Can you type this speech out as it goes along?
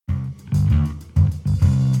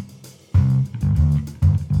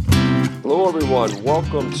everyone.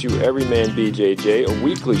 Welcome to Everyman BJJ, a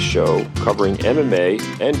weekly show covering MMA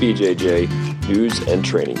and BJJ news and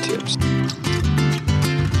training tips.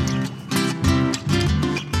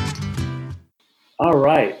 All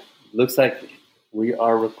right. Looks like we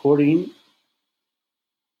are recording.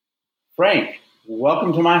 Frank,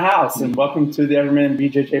 welcome to my house and welcome to the Everyman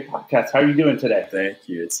BJJ podcast. How are you doing today? Thank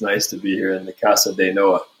you. It's nice to be here in the Casa de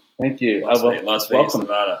Noah. Thank you. Las Vegas,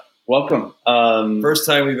 Nevada. Welcome. First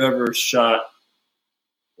time we've ever shot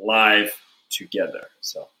live together.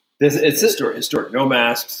 So it's historic. No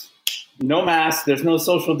masks. No masks. There's no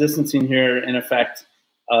social distancing here in effect.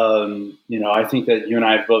 I think that you and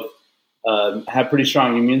I both have pretty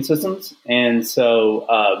strong immune systems. And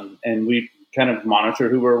so, and we kind of monitor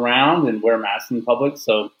who we're around and wear masks in public.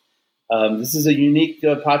 So this is a unique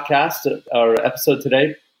podcast or episode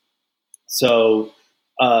today. So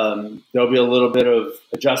there'll be a little bit of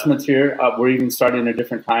adjustments here. We're even starting a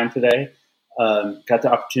different time today. Got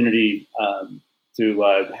the opportunity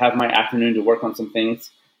to have my afternoon to work on some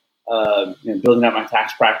things, building out my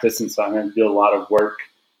tax practice. And so I'm going to do a lot of work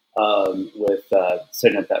with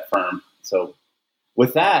setting up that firm. So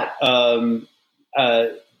with that,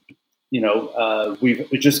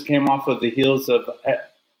 we just came off of the heels of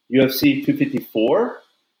UFC 254.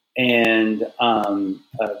 And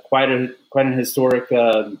quite an historic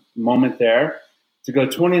moment there to go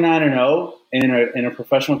 29-0 in a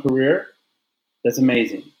professional career. That's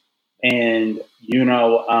amazing, and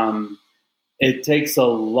it takes a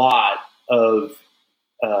lot of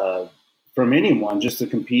from anyone just to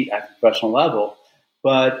compete at the professional level,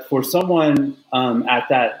 but for someone at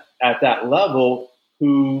that level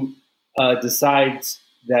who decides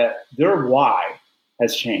that their why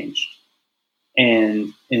has changed.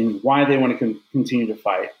 And why they want to continue to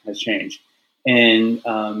fight has changed. And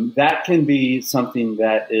that can be something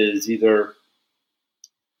that is either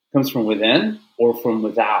comes from within or from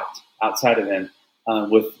outside of them,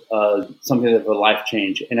 with something of a life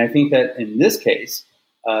change. And I think that in this case,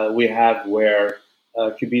 we have where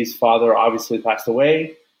Khabib's father obviously passed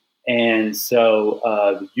away. And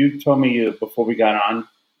so you told me before we got on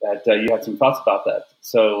that you had some thoughts about that.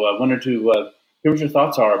 So I wanted to hear what your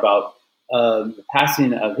thoughts are about the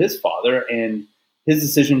passing of his father and his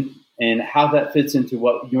decision, and how that fits into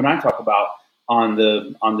what you and I talk about on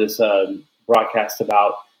this broadcast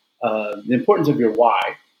about the importance of your why.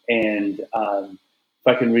 And if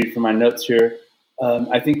I can read from my notes here,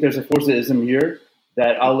 I think there's a force-ism here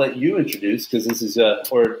that I'll let you introduce, because this is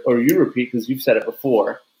or you repeat because you've said it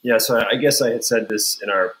before. Yeah, so I guess I had said this in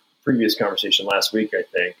our previous conversation last week, I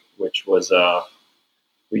think, which was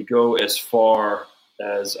we go as far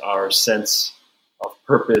as our sense of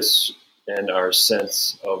purpose and our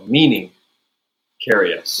sense of meaning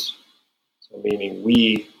carry us. So meaning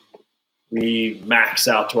we max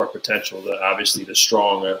out to our potential. Obviously, the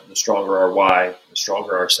stronger our why, the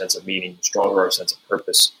stronger our sense of meaning, the stronger our sense of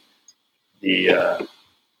purpose, the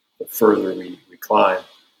further we climb.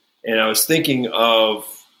 And I was thinking of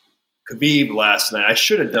Khabib last night.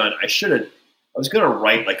 I was going to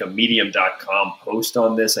write like a medium.com post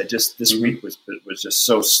on this. This week was just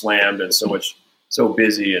so slammed and so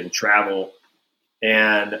busy and travel.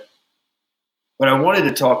 But I wanted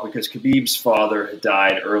to talk because Khabib's father had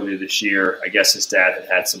died earlier this year. I guess his dad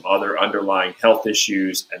had some other underlying health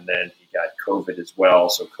issues, and then he got COVID as well.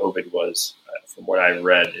 So COVID was, from what I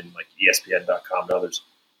read in like ESPN.com and others,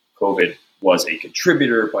 COVID was a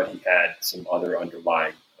contributor, but he had some other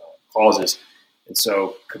underlying causes. And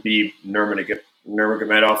so Khabib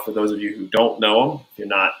Nurmagomedov, for those of you who don't know him, if you're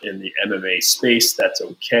not in the MMA space, that's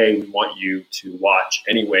okay. We want you to watch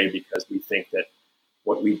anyway, because we think that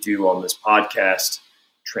what we do on this podcast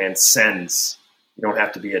transcends. You don't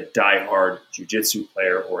have to be a diehard jiu-jitsu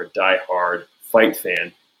player or a diehard fight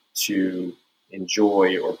fan to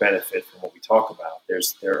enjoy or benefit from what we talk about.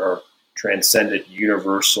 There are transcendent,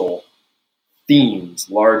 universal themes,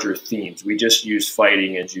 larger themes. We just use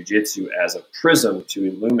fighting and jiu-jitsu as a prism to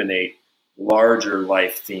illuminate larger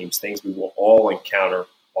life themes, things we will all encounter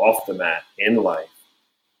off the mat in life.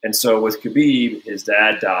 And so with Khabib, his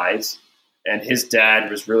dad dies, and his dad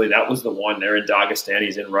was that was the one. They're in Dagestan.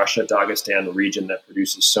 He's in Russia, Dagestan, the region that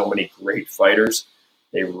produces so many great fighters.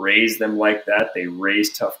 They raise them like that. They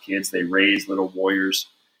raise tough kids. They raise little warriors.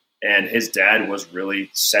 And his dad was really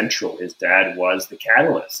central. His dad was the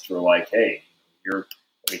catalyst for like, hey, let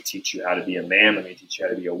me teach you how to be a man. Let me teach you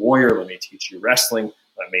how to be a warrior. Let me teach you wrestling.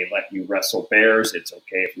 Let me let you wrestle bears. It's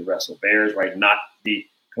okay if you wrestle bears, right? Not the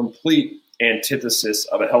complete antithesis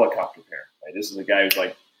of a helicopter parent, right? This is a guy who's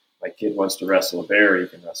like, my kid wants to wrestle a bear, he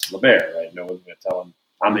can wrestle a bear, right? No one's going to tell him.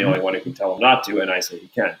 I'm the only one who can tell him not to, and I say he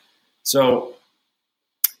can. So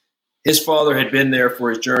his father had been there for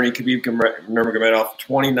his journey. Khabib Nurmagomedov,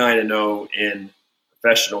 29-0 in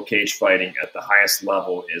professional cage fighting at the highest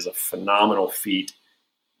level, is a phenomenal feat.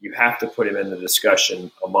 You have to put him in the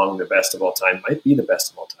discussion among the best of all time. Might be the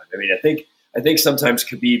best of all time. I mean, I think sometimes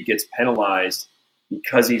Khabib gets penalized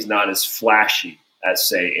because he's not as flashy as,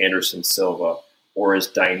 say, Anderson Silva, or as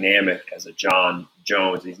dynamic as a John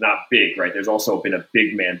Jones. He's not big, right? There's also been a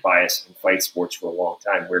big man bias in fight sports for a long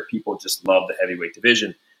time, where people just love the heavyweight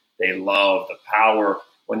division. They love the power.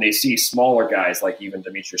 When they see smaller guys like even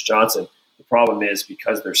Demetrius Johnson, the problem is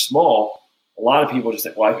because they're small, a lot of people just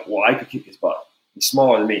think, well, I could kick his butt. He's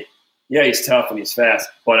smaller than me. Yeah, he's tough and he's fast,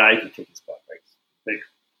 but I could kick his butt. Right? He's bigger.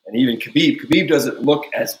 And even Khabib doesn't look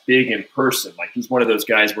as big in person. Like, he's one of those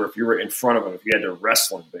guys where if you were in front of him, if you had to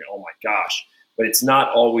wrestle him, you'd be like, oh my gosh. But it's not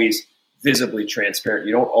always visibly transparent.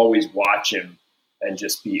 You don't always watch him and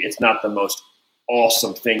just be, it's not the most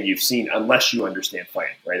awesome thing you've seen unless you understand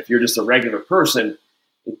fighting, right? If you're just a regular person,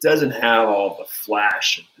 it doesn't have all the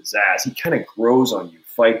flash and pizzazz. He kind of grows on you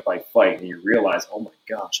fight by fight, and you realize, oh my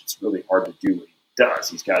gosh, it's really hard to do what he does.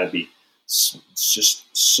 He's got to be just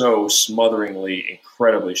so smotheringly,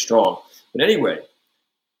 incredibly strong. But anyway,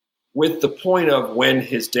 with the point of when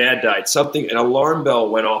his dad died, an alarm bell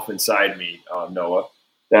went off inside me, Noah,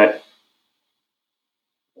 that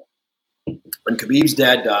when Khabib's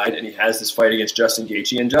dad died and he has this fight against Justin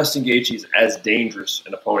Gaethje, and Justin Gaethje is as dangerous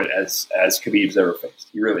an opponent as Khabib's ever faced.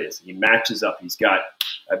 He really is. He matches up.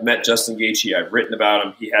 I've met Justin Gaethje. I've written about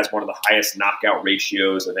him. He has one of the highest knockout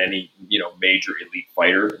ratios of any, major elite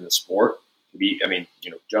fighter in the sport.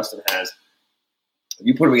 Justin has, if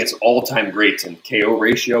you put him against all-time greats in KO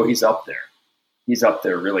ratio, he's up there. He's up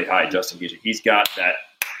there really high, Justin Gaethje. He's got that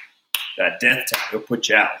death tap. He'll put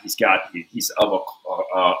you out. He's of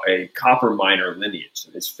a copper miner lineage.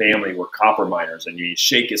 So his family were copper miners, and you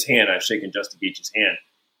shake his hand. I've shaken Justin Gaethje's hand.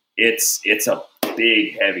 It's a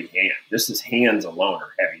big, heavy hand. Just his hands alone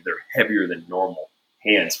are heavy. They're heavier than normal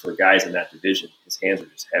hands for guys in that division. His hands are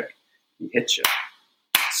just heavy. He hits you.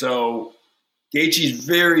 So Gaethje's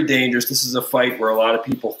very dangerous. This is a fight where a lot of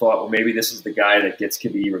people thought, well, maybe this is the guy that gets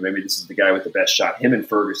Khabib, or maybe this is the guy with the best shot. Him and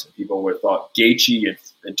Ferguson. People would have thought Gaethje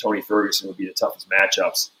and Tony Ferguson would be the toughest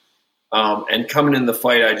matchups. And coming in the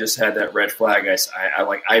fight, I just had that red flag.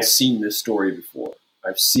 I've seen this story before.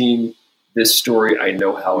 I've seen this story. I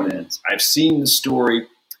know how it ends. I've seen the story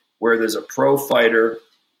where there's a pro fighter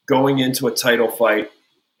going into a title fight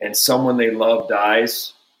and someone they love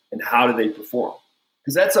dies, and how do they perform?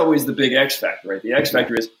 Because that's always the big X factor, right? The X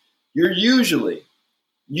factor is you're usually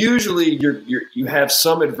you have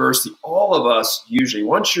some adversity. All of us usually,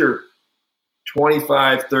 once you're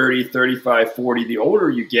 25, 30, 35, 40, the older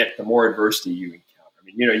you get, the more adversity you encounter. I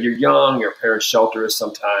mean, you're young, your parents shelter us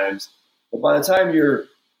sometimes, but by the time you're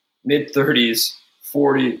mid-30s,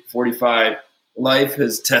 40, 45, life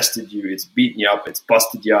has tested you. It's beaten you up. It's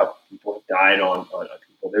busted you up. People have died on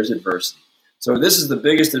people. There's adversity. So this is the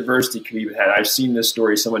biggest adversity Khabib had. I've seen this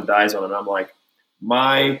story. Someone dies on it. And I'm like,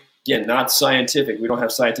 again, not scientific. We don't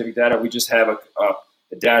have scientific data. We just have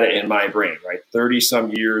the data in my brain, right?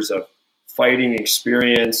 30-some years of fighting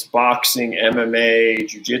experience, boxing, MMA,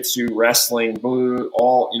 jiu-jitsu, wrestling,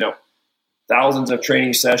 thousands of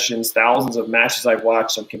training sessions, thousands of matches I've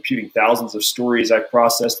watched. I'm computing thousands of stories I've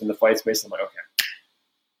processed in the fight space. I'm like, okay,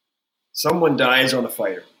 someone dies on a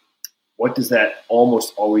fighter. What does that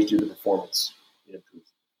almost always do to the performance?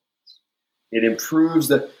 It improves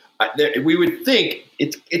the. We would think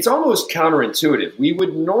it's almost counterintuitive. We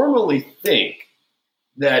would normally think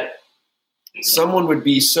that someone would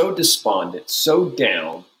be so despondent, so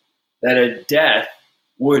down, that a death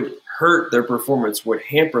would hurt their performance, would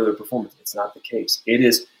hamper their performance. It's not the case.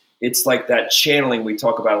 It's like that channeling we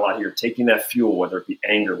talk about a lot here, taking that fuel, whether it be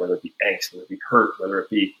anger, whether it be angst, whether it be hurt, whether it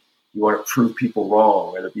be you want to prove people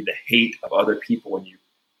wrong, whether it be the hate of other people, and you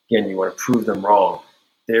want to prove them wrong.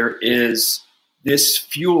 There is this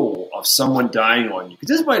fuel of someone dying on you.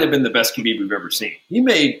 Because this might have been the best Khabib we've ever seen. He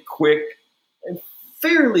made quick and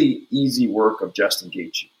fairly easy work of Justin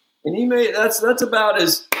Gaethje. And that's about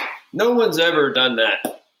as no one's ever done that,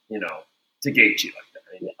 to Gaethje like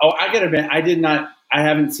that. Oh, I gotta admit, I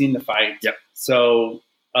haven't seen the fight. Yep. So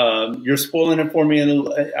you're spoiling it for me, and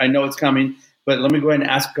I know it's coming. But let me go ahead and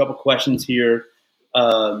ask a couple questions here,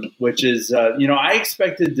 which is, I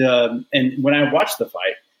expected, and when I watched the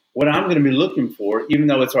fight, what I'm going to be looking for, even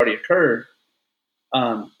though it's already occurred,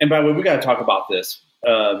 and by the way, we got to talk about this.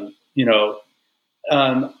 I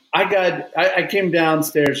came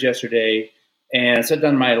downstairs yesterday and I sat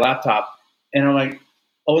down on my laptop, and I'm like,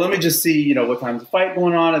 oh, let me just see, what time's the fight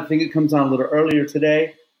going on. I think it comes on a little earlier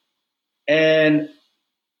today. And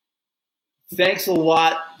thanks a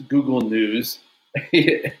lot, Google News.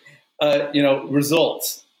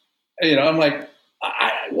 Results. I'm like,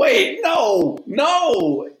 wait, no.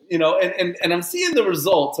 And I'm seeing the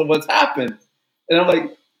results of what's happened, and I'm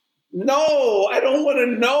like, no, I don't want to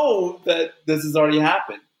know that this has already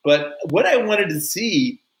happened. But what I wanted to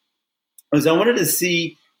see was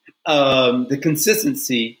the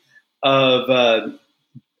consistency of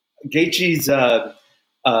Gaethje's. I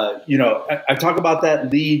talk about that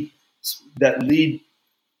lead,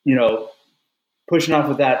 pushing off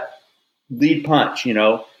with that lead punch,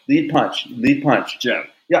 lead punch. Jab.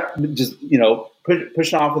 Yeah, just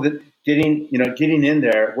pushing off with it, getting in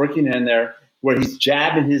there, working in there, where he's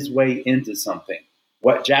jabbing his way into something.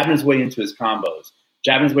 Jabbing his way into his combos,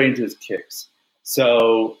 jabbing his way into his kicks.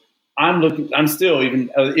 So I'm still, even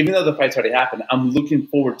though the fight's already happened, I'm looking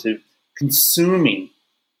forward to consuming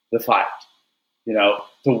the fight, to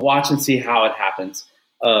watch and see how it happens.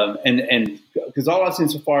 And because all I've seen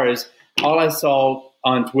so far is, all I saw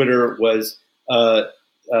on Twitter was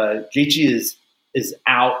Gaethje is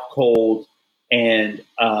out cold, and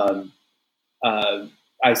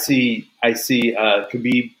I see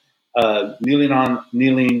Khabib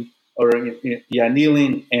kneeling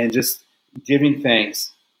and just giving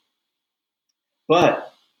thanks.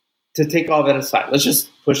 But to take all that aside, let's just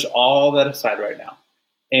push all that aside right now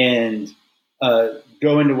and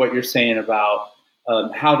go into what you're saying about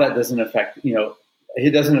how that doesn't affect,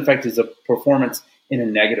 it doesn't affect his performance in a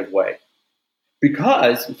negative way.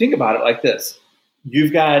 Because think about it like this: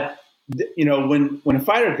 you've got, when a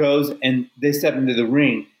fighter goes and they step into the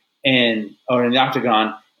ring or in the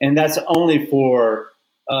octagon, and that's only for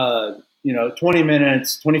 20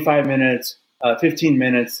 minutes, 25 minutes, 15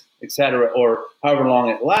 minutes, etc., or however long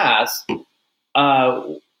it lasts.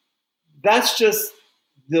 That's just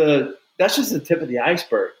the tip of the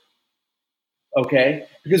iceberg. Okay,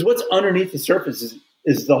 because what's underneath the surface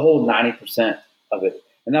is the whole 90% of it,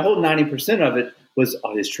 and that whole 90% of it was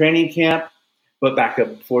his training camp. But back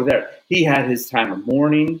up before there, he had his time of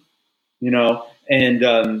mourning,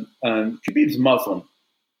 and Khabib's Muslim,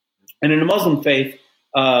 and in the Muslim faith,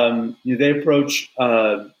 they approach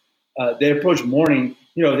mourning.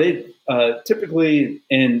 They typically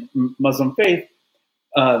in Muslim faith,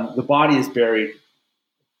 the body is buried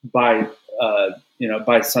by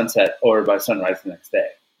sunset or by sunrise the next day.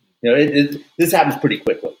 This happens pretty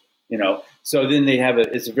quickly. So then they have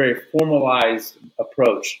it's a very formalized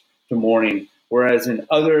approach to mourning. Whereas in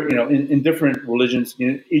other, in different religions,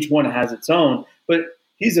 each one has its own. But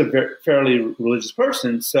he's a fairly religious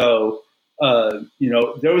person, so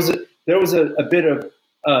there was a bit of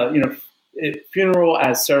funeral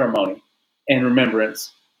as ceremony and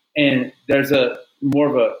remembrance, and there's and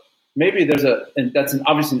that's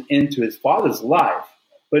obviously an end to his father's life,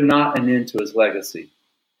 but not an end to his legacy.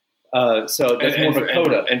 So that's more of a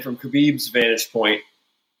coda. And from Khabib's vantage point,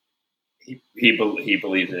 he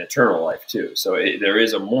believes in eternal life too. So there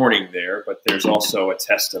is a mourning there, but there's also a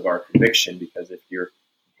test of our conviction, because if you're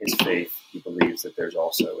his faith, he believes that there's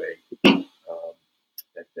also that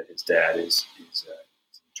his dad is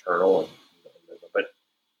eternal. But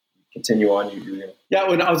continue on. Yeah,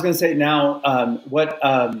 well, I was going to say now what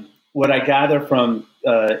I gather from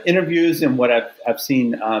interviews and what I've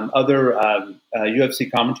seen other UFC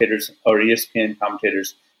commentators or ESPN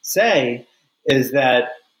commentators say is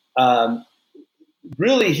that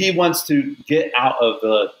really he wants to get out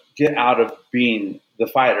of being the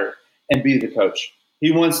fighter and be the coach.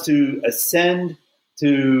 He wants to ascend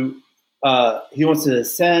to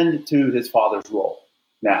his father's role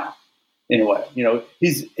now. In a way,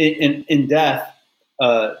 he's in death.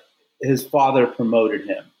 His father promoted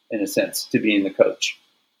him in a sense to being the coach.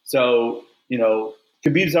 So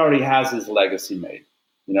Khabib's already has his legacy made.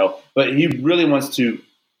 But he really wants to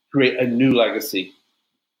create a new legacy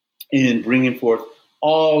in bringing forth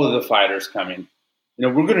all of the fighters coming.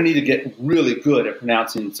 We're going to need to get really good at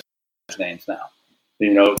pronouncing names now.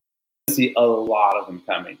 See a lot of them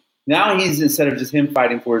coming. Now instead of just him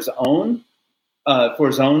fighting for his own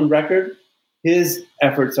record, his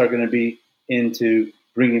efforts are going to be into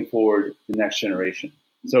bringing forward the next generation.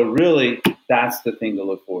 So really, that's the thing to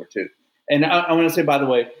look forward to. And I want to say, by the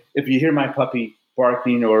way, if you hear my puppy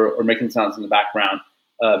barking or making sounds in the background,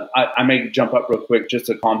 I may jump up real quick just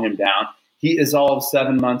to calm him down. He is all of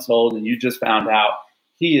 7 months old, and you just found out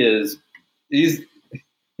he's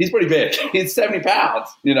pretty big. He's 70 pounds,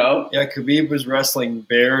 Yeah, Khabib was wrestling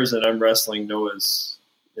bears, and I'm wrestling Noah's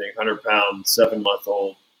 100-pound,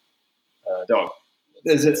 7-month-old dog.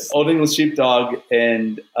 There's an Old English sheepdog,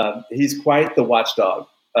 and he's quite the watchdog.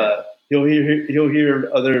 He'll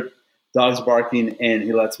hear other dog's barking, and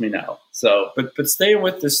he lets me know. So, but staying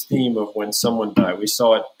with this theme of when someone died, we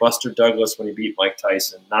saw it Buster Douglas when he beat Mike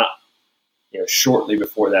Tyson. Not shortly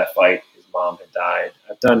before that fight, his mom had died.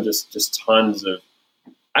 I've done just tons of.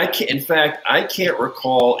 I can't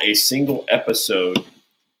recall a single episode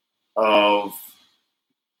of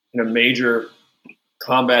in a major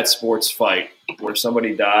combat sports fight where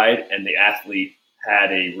somebody died and the athlete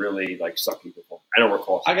had a really sucky performance. I don't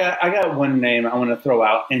recall. I got one name I want to throw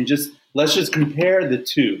out, and let's just compare the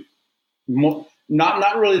two.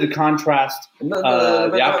 Not really the contrast. But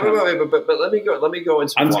let me go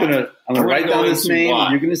into. I'm gonna write down this name.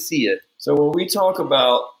 And you're gonna see it. So when we talk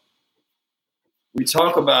about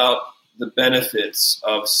the benefits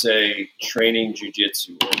of, say, training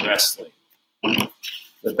jiu-jitsu or wrestling,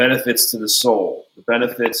 the benefits to the soul, the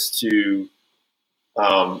benefits to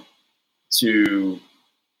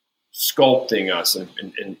sculpting us and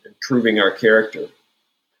improving our character.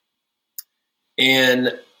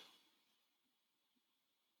 And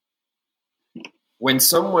when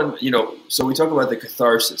someone, so we talk about the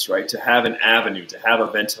catharsis, right? To have an avenue, to have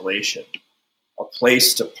a ventilation, a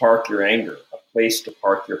place to park your anger, a place to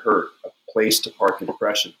park your hurt, a place to park your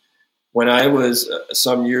depression. When I was,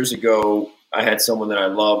 some years ago, I had someone that I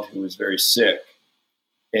loved who was very sick.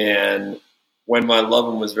 And when my loved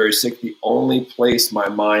one was very sick, the only place my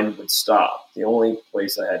mind would stop, the only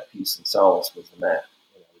place I had peace and solace was the mat.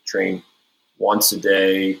 I would train once a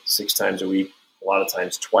day, 6 times a week, a lot of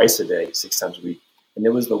times twice a day, 6 times a week. And it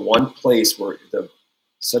was the one place where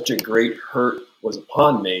such a great hurt was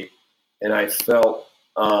upon me. And I felt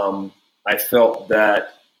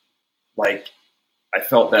that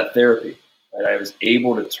therapy. Right? I was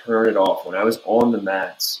able to turn it off. When I was on the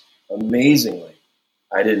mats, amazingly,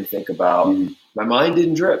 I didn't think about, my mind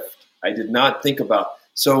didn't drift. I did not think about.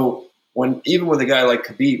 So even with a guy like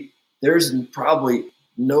Khabib, there's probably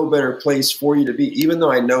no better place for you to be, even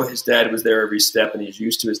though I know his dad was there every step and he's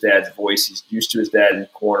used to his dad's voice. He's used to his dad in the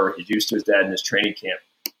corner. He's used to his dad in his training camp.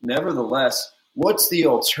 Nevertheless, what's the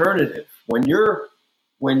alternative? When you're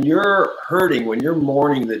hurting, when you're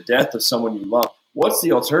mourning the death of someone you love, what's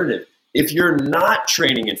the alternative? If you're not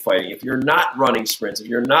training and fighting, if you're not running sprints, if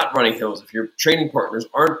you're not running hills, if your training partners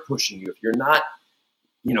aren't pushing you, if you're not,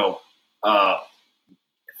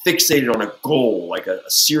 fixated on a goal, like a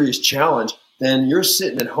serious challenge, then you're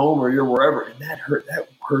sitting at home or you're wherever, and that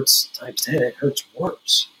hurts times 10. It hurts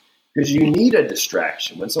worse because you need a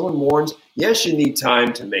distraction. When someone mourns, yes, you need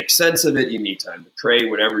time to make sense of it. You need time to pray,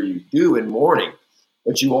 whatever you do in mourning,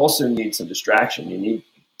 but you also need some distraction. You need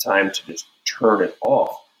time to just turn it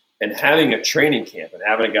off. And having a training camp and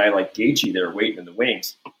having a guy like Gaethje there waiting in the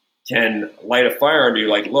wings can light a fire under you.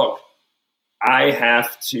 Like, look, I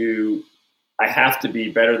have to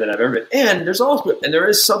be better than I've ever been. And there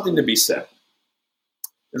is something to be said.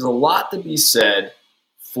 There's a lot to be said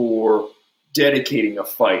for dedicating a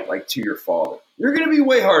fight like to your father. You're going to be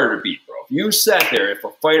way harder to beat, bro. If you sat there, if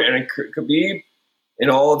a fighter, and Khabib,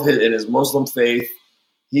 in his Muslim faith,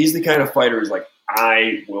 he's the kind of fighter who's like,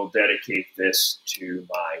 I will dedicate this to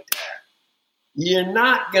my dad. You're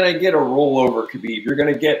not going to get a rollover Khabib. You're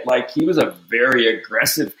going to get he was a very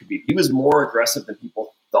aggressive Khabib. He was more aggressive than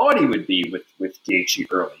people thought he would be with Gaethje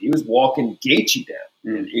early. He was walking Gaethje down.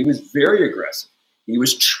 And he was very aggressive. He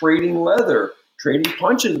was trading leather, trading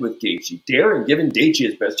punches with Gaethje, giving Gaethje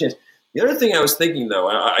his best chance. The other thing I was thinking, though,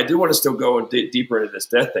 I do want to still go and dig deeper into this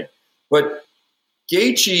death thing, but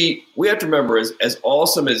Gaethje, we have to remember, as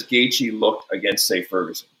awesome as Gaethje looked against, say,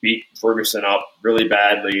 Ferguson, beat Ferguson up really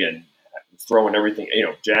badly and throwing everything,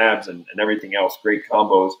 jabs and everything else, great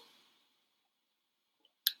combos.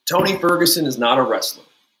 Tony Ferguson is not a wrestler.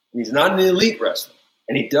 He's not an elite wrestler,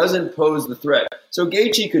 and he doesn't pose the threat. So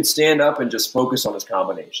Gaethje could stand up and just focus on his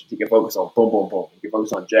combinations. He could focus on boom, boom, boom. He could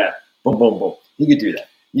focus on jab, boom, boom, boom. He could do that.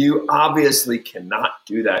 You obviously cannot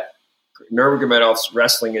do that. Nurmagomedov's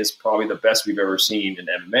wrestling is probably the best we've ever seen in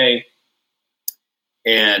MMA.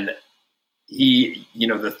 And he,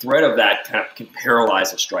 the threat of that can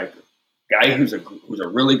paralyze a striker. Guy who's a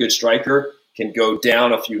really good striker can go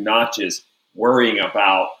down a few notches worrying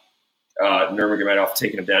about Nurmagomedov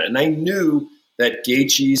taking him down. And I knew that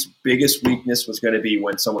Gaethje's biggest weakness was going to be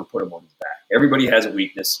when someone put him on his back. Everybody has a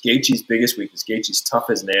weakness. Gaethje's biggest weakness. Gaethje's tough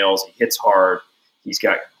as nails. He hits hard. He's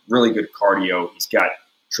got really good cardio. He's got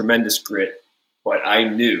tremendous grit. But I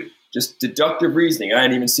knew, just deductive reasoning, I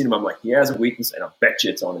hadn't even seen him. I'm like, he has a weakness, and I bet you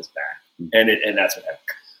it's on his back. And that's what happened.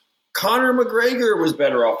 Conor McGregor was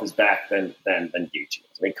better off his back than Gaethje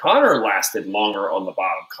was. I mean, Conor lasted longer on the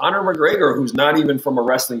bottom. Conor McGregor, who's not even from a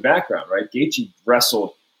wrestling background, right? Gaethje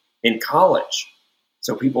wrestled in college.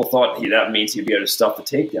 So people thought that means he'd be able to stuff the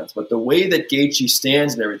takedowns. But the way that Gaethje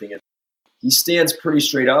stands and everything, he stands pretty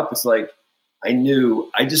straight up. It's like, I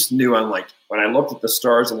just knew, I'm like, when I looked at the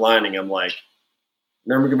stars aligning, I'm like,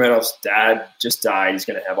 Nurmagomedov's dad just died. He's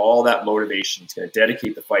going to have all that motivation. He's going to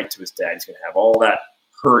dedicate the fight to his dad. He's going to have all that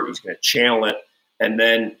hurt. He's going to channel it. And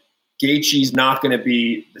then Gaethje's not going to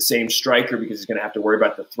be the same striker because he's going to have to worry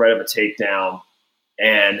about the threat of a takedown.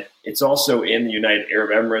 And it's also in the United Arab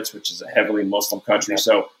Emirates, which is a heavily Muslim country.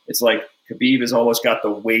 So it's like Khabib has almost got the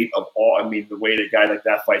weight of all. I mean, the way that a guy like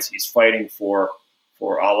that fights, he's fighting for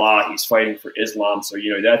Allah. He's fighting for Islam. So,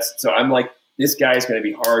 so I'm like, this guy is going to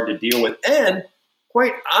be hard to deal with. And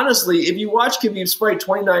quite honestly, if you watch Khabib's fight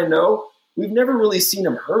 29-0, we've never really seen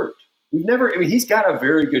him hurt. He's got a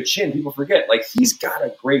very good chin. People forget, like, he's got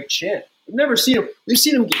a great chin. We've never seen him. We've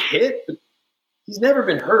seen him get hit, but he's never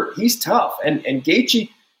been hurt. He's tough. And Gaethje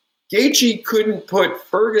couldn't put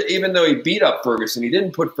Ferguson, even though he beat up Ferguson, he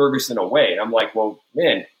didn't put Ferguson away. And I'm like, well,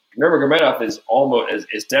 man, Nurmagomedov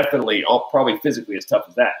is definitely probably physically as tough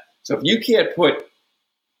as that. So if you can't put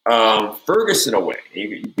Ferguson away,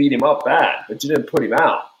 you beat him up bad, but you didn't put him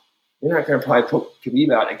out, you're not going to probably put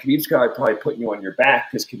Khabib out, and Khabib's probably putting you on your back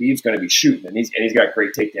because Khabib's going to be shooting, and he's got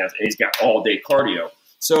great takedowns, and he's got all day cardio.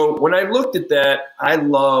 So when I looked at that, I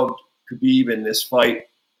loved Khabib in this fight,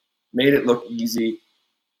 made it look easy.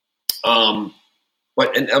 Let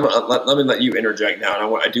me let you interject now,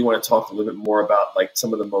 and I do want to talk a little bit more about like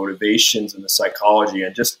some of the motivations and the psychology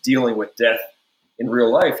and just dealing with death in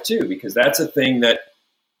real life too, because that's a thing that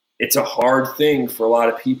it's a hard thing for a lot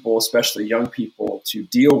of people, especially young people, to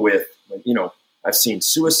deal with. I've seen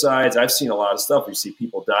suicides. I've seen a lot of stuff. You see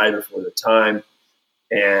people die before the time.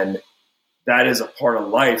 And that is a part of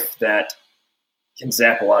life that can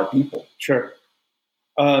zap a lot of people. Sure.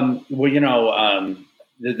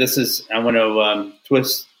 This is, I want to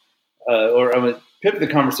twist, or I want to pivot the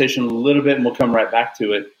conversation a little bit, and we'll come right back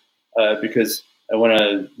to it, because I want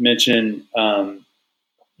to mention, the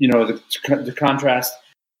contrast.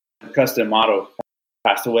 Cus D'Amato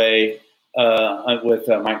passed away with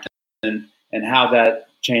Mike Tyson, and how that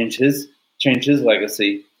changed his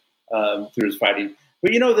legacy through his fighting.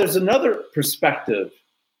 But there's another perspective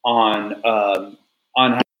on how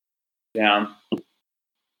down,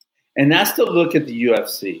 and that's to look at the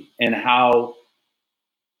UFC and how,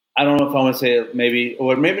 I don't know if I want to say it, maybe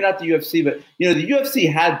not the UFC, but the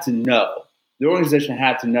UFC had to know, the organization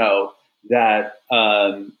had to know that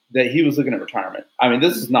he was looking at retirement. I mean,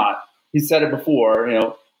 this is not, he said it before,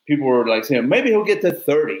 people were like saying, maybe he'll get to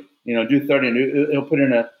 30, do 30 and he'll put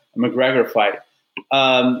in a McGregor fight.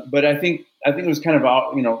 But I think it was kind of,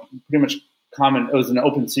 pretty much common. It was an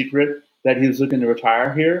open secret that he was looking to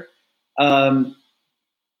retire here.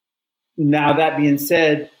 Now that being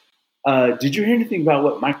said, did you hear anything about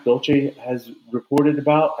what Mike Dolce has reported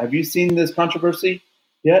about? Have you seen this controversy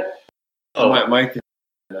yet? Mike,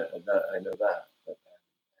 I know that.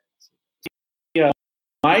 Yeah,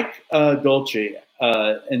 Mike Dolce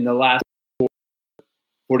in the last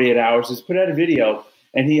 48 hours has put out a video,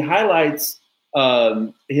 and he highlights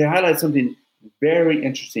something very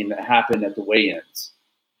interesting that happened at the weigh-ins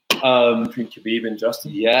between Khabib and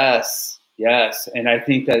Justin. Yes, and I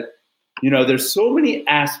think that there's so many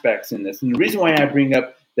aspects in this, and the reason why I bring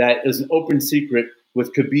up that is an open secret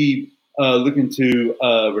with Khabib looking to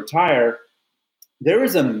retire. There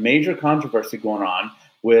is a major controversy going on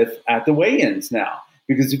at the weigh-ins now,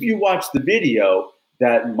 because if you watch the video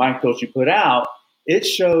that Mike Dolce put out, it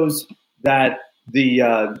shows that the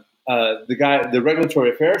guy, the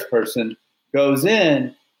regulatory affairs person, goes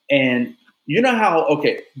in, and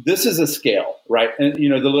this is a scale, right? And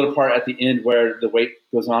the little part at the end where the weight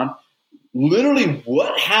goes on. Literally,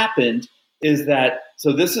 what happened is that,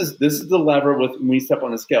 so this is the lever with when we step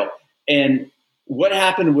on the scale, and what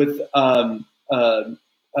happened with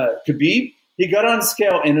Khabib, he got on the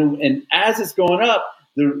scale, and as it's going up,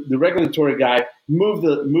 the regulatory guy moved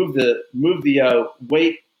the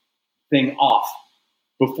weight thing off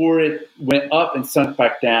before it went up and sunk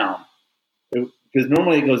back down. Because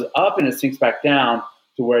normally it goes up and it sinks back down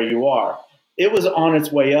to where you are. It was on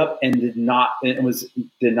its way up and did not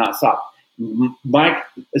stop. Mike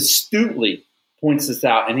astutely points this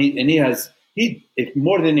out, and he if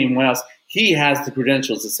more than anyone else, he has the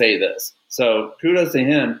credentials to say this. So kudos to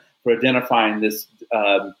him for identifying this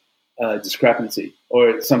discrepancy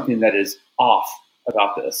or something that is off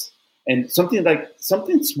about this. And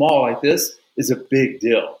something small like this is a big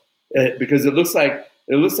deal because it looks like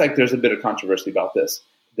there's a bit of controversy about this.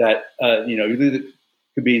 That it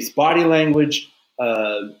could be his body language.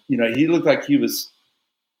 He looked like he was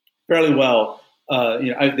fairly well.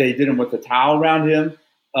 They did him with a towel around him,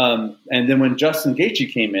 and then when Justin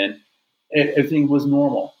Gaethje came in, everything was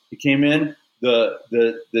normal. He came in,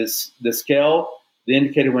 the scale, the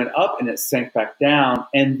indicator went up and it sank back down,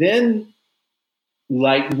 and then,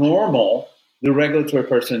 like normal, the regulatory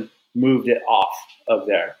person moved it off of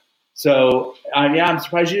there. So I'm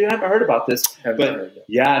surprised you haven't heard about this. But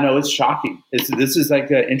yeah, no, it's shocking. This is like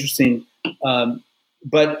interesting.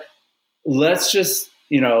 But let's just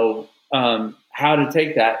how to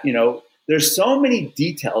take that. There's so many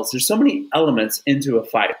details. There's so many elements into a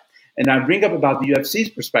fight, and I bring up about the UFC's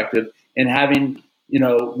perspective and having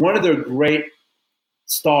one of their great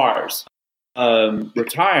stars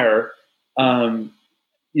retire. I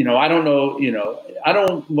don't know. I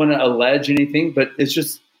don't want to allege anything, but that's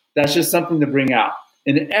just something to bring out.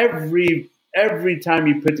 And every time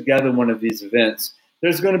you put together one of these events,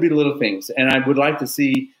 there's going to be little things, and I would like to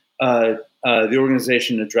see the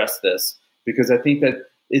organization address this, because I think that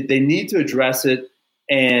they need to address it,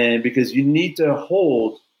 and because you need to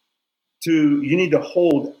hold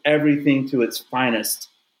everything to its finest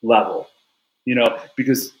level,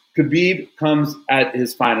 because Khabib comes at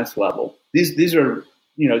his finest level. These are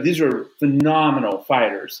phenomenal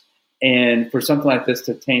fighters, and for something like this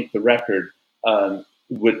to taint the record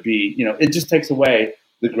would be, it just takes away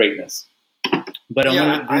the greatness. But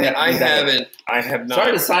I have not.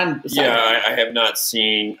 Sorry to sign. Yeah, I have not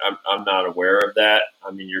seen. I'm not aware of that.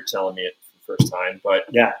 I mean, you're telling me it for the first time, but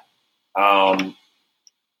yeah. I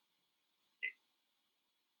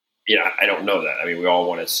don't know that. I mean, we all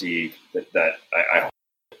want to see that. I hope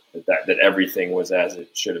that everything was as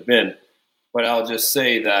it should have been. But I'll just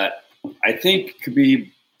say that I think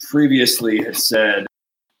Khabib previously had said,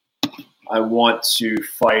 I want to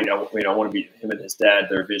fight. I want to beat him and his dad.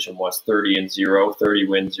 Their vision was 30-0, 30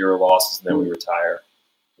 wins, 0 losses, and then we retire.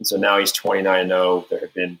 And so now he's 29-0. There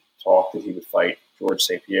had been talk that he would fight George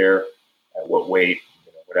St. Pierre at what weight,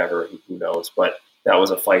 whatever, who knows. But that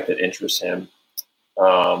was a fight that interests him.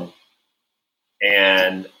 And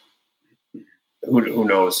who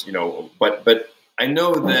knows, but I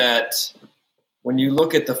know that when you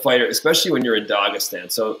look at the fighter, especially when you're in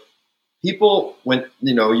Dagestan, so people, when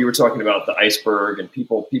you were talking about the iceberg, and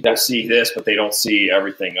people see this, but they don't see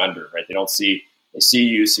everything under, right? They see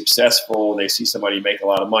you successful, they see somebody make a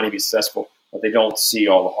lot of money, be successful, but they don't see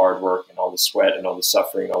all the hard work and all the sweat and all the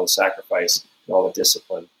suffering and all the sacrifice and all the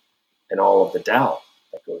discipline and all of the doubt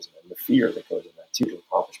that goes in, and the fear that goes in that too, to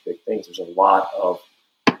accomplish big things. There's a lot of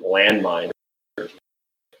landmine.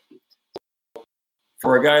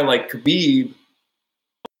 For a guy like Khabib,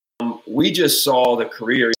 we just saw the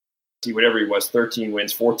career, whatever he was, 13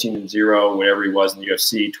 wins, 14-0, whatever he was in the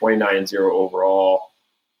UFC, 29-0 overall,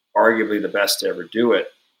 arguably the best to ever do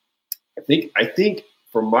it. I think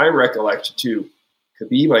from my recollection too,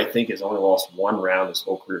 Khabib, I think, has only lost one round his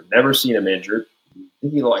whole career. Never seen him injured. I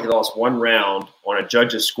think he lost one round on a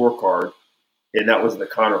judge's scorecard, and that was the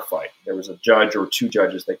Conor fight. There was a judge or two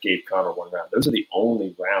judges that gave Conor one round. Those are the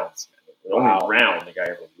only rounds, the only round the guy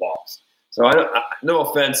ever lost. So no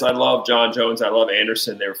offense, I love John Jones, I love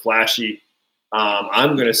Anderson. They were flashy.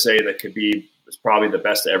 I'm going to say that Khabib was probably the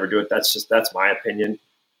best to ever do it. That's my opinion.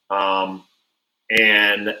 29-0,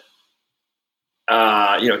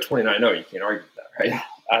 you can't argue with that, right?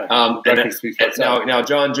 Now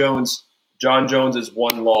John Jones's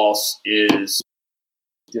one loss is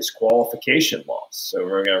disqualification loss. So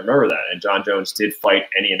we're going to remember that. And John Jones did fight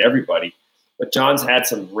any and everybody, but John's had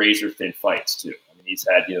some razor thin fights too. I mean, he's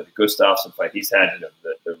had, the Gustafsson fight. He's had,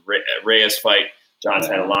 the Reyes fight. John's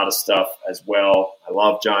had a lot of stuff as well. I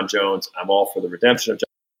love John Jones. I'm all for the redemption of John,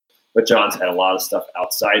 but John's had a lot of stuff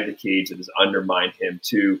outside the cage that has undermined him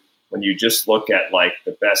too. When you just look at like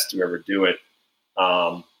the best to ever do it.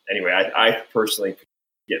 Anyway, I personally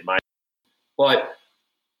get my, but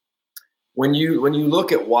when you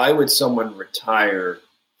look at why would someone retire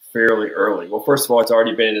fairly early? Well, first of all, it's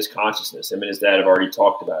already been in his consciousness. Him and his dad have already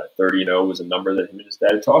talked about it. 30-0 was a number that him and his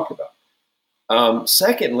dad had talked about.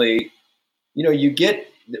 Secondly, you get,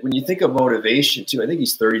 when you think of motivation too, I think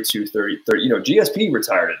he's 32, 30. GSP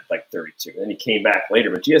retired at like 32, and then he came back later,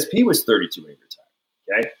 but GSP was 32 when he retired.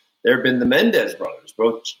 Okay. There have been the Mendez brothers,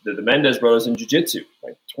 both the Mendez brothers in jiu-jitsu,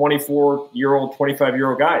 like 24-year-old,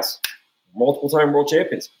 25-year-old guys, multiple-time world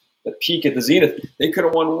champions. The peak at the zenith, they could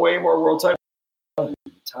have won way more world titles. I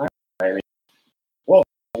mean, well,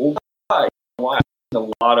 why?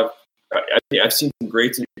 A lot of I've seen some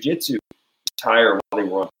greats in jiu-jitsu retire while they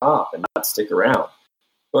were on top and not stick around.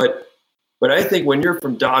 But I think when you're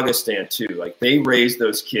from Dagestan too, like they raise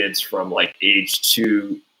those kids from like age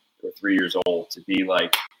 2 or 3 years old to be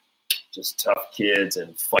like just tough kids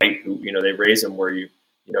and fight. They raise them where you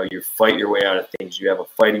fight your way out of things. You have a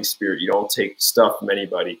fighting spirit. You don't take stuff from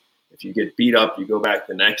anybody. If you get beat up, you go back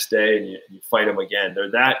the next day and you fight them again.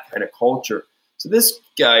 They're that kind of culture. So this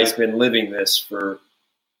guy's been living this for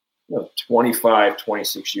 25,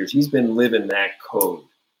 26 years. He's been living that code.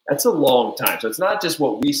 That's a long time. So it's not just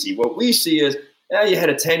what we see. What we see is, you had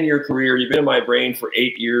a 10-year career. You've been in my brain for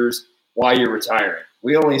 8 years. Why you're retiring?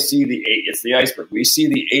 We only see the 8. It's the iceberg. We see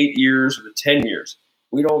the 8 years or the 10 years.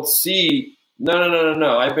 We don't see,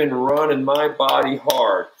 no. I've been running my body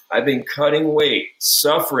hard. I've been cutting weight,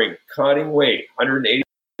 suffering, cutting weight.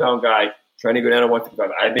 180-pound guy trying to go down to 155.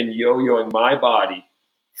 I've been yo-yoing my body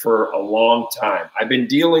for a long time. I've been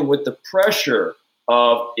dealing with the pressure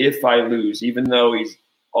of if I lose, even though he's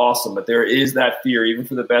awesome. But there is that fear, even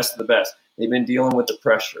for the best of the best. They've been dealing with the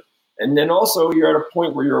pressure. And then also you're at a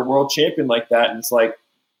point where you're a world champion like that, and it's like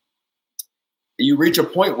you reach a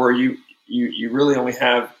point where you really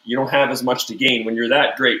you don't have as much to gain when you're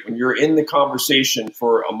that great. When you're in the conversation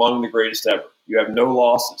for among the greatest ever, you have no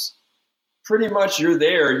losses. Pretty much you're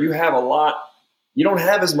there. You have a lot. You don't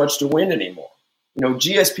have as much to win anymore.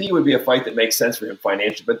 GSP would be a fight that makes sense for him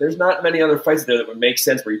financially, but there's not many other fights there that would make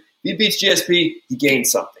sense for you. If he beats GSP, he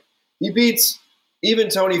gains something. He beats even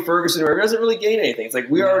Tony Ferguson, who doesn't really gain anything. It's like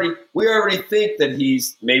we already think that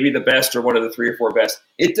he's maybe the best or one of the 3 or 4 best.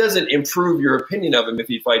 It doesn't improve your opinion of him if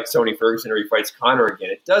he fights Tony Ferguson or he fights Conor again.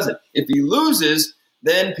 It doesn't. If he loses,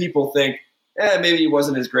 then people think, maybe he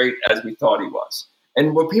wasn't as great as we thought he was.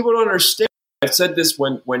 And what people don't understand, I've said this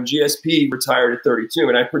when GSP retired at 32,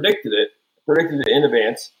 and I predicted it in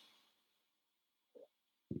advance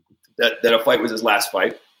that a fight was his last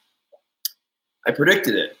fight. I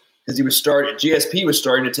predicted it because GSP was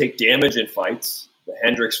starting to take damage in fights. The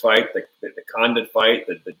Hendricks fight, the Condit fight,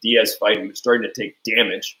 the Diaz fight, he was starting to take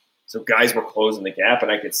damage. So guys were closing the gap,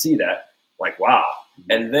 and I could see that. Like, wow.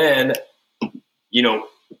 And then,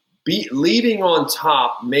 leaving on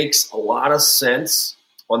top makes a lot of sense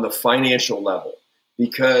on the financial level,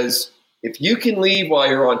 because if you can leave while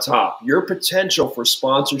you're on top, your potential for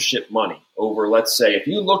sponsorship money over, let's say, if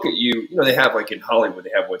you look at they have like in Hollywood,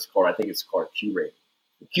 they have what's called, I think it's called a Q rating.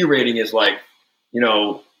 The Q rating is like,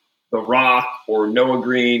 The Rock or Noah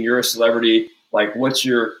Green, you're a celebrity. Like, what's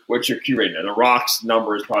your Q rating? And The Rock's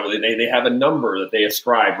number is probably, they have a number that they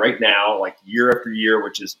ascribe right now, like year after year,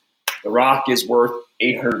 which is The Rock is worth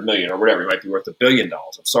 $800 million or whatever. It might be worth $1 billion.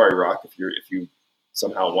 I'm sorry, Rock, if you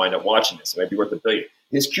somehow wind up watching this, it might be worth $1 billion.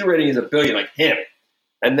 His Q rating is $1 billion, like him.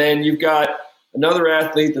 And then you've got another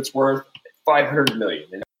athlete that's worth $500 million.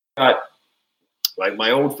 And you've got, like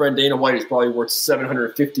my old friend Dana White is probably worth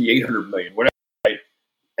 $750, $800 million, whatever. Right?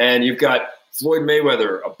 And you've got Floyd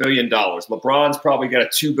Mayweather, $1 billion. LeBron's probably got a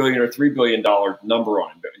 $2 billion or $3 billion number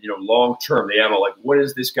on him. Long term, they have what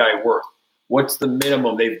is this guy worth? What's the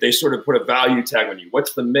minimum? They sort of put a value tag on you.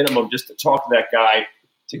 What's the minimum just to talk to that guy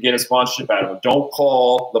to get a sponsorship out of him? Don't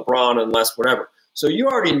call LeBron unless whatever. So you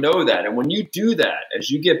already know that. And when you do that,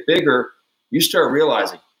 as you get bigger, you start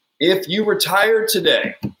realizing if you retire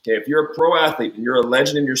today, if you're a pro athlete and you're a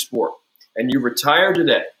legend in your sport and you retire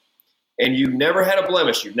today and you've never had a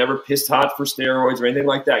blemish, you've never pissed hot for steroids or anything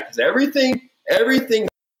like that, because everything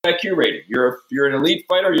that Q rating. You're an elite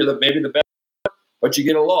fighter, you're maybe the best, but you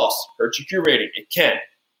get a loss, hurts your Q rating. It can.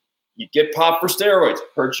 You get popped for steroids,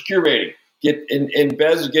 hurts your Q rating.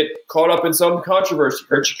 Get caught up in some controversy,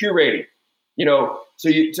 hurts your Q rating.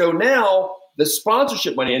 So now the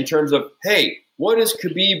sponsorship money in terms of, hey, what is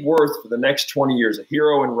Khabib worth for the next 20 years? A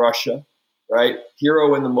hero in Russia, right?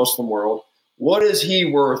 Hero in the Muslim world. What is he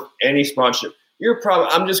worth any sponsorship?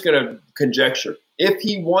 I'm just going to conjecture. If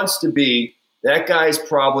he wants to be, that guy's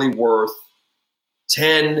probably worth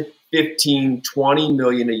 10, 15, 20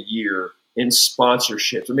 million a year in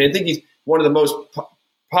sponsorships. I mean, I think he's one of the most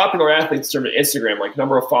popular athletes in terms of Instagram, like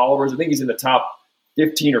number of followers. I think he's in the top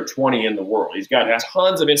 15 or 20 in the world. He's got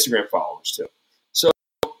tons of Instagram followers too. So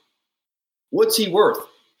what's he worth?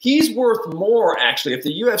 He's worth more, actually. If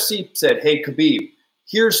the UFC said, hey, Khabib,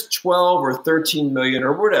 here's 12 or 13 million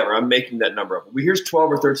or whatever, I'm making that number up. Here's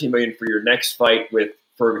 12 or 13 million for your next fight with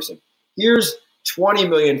Ferguson. Here's 20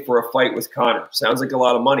 million for a fight with Conor. Sounds like a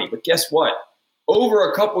lot of money. But guess what? Over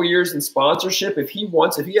a couple years in sponsorship, if he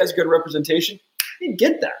has good representation, he can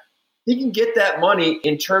get that. He can get that money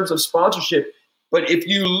in terms of sponsorship. But if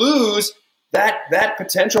you lose that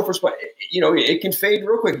potential for, it can fade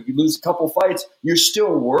real quick. If you lose a couple fights, you're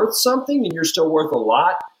still worth something and you're still worth a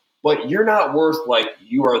lot, but you're not worth like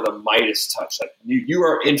you are the Midas touch. Like you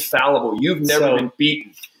are infallible. You've never been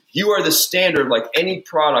beaten. You are the standard, like any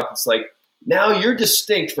product. It's like now you're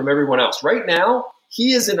distinct from everyone else. Right now,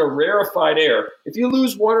 he is in a rarefied air. If you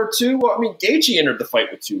lose one or two, Gaethje entered the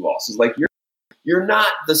fight with 2 losses. Like you're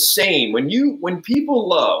not the same. When people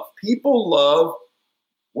love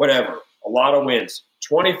whatever, a lot of wins,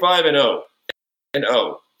 25-0,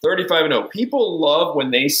 35-0. People love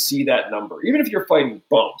when they see that number. Even if you're fighting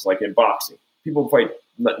bums, like in boxing, people fight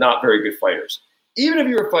not very good fighters. Even if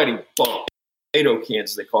you're fighting bums, tomato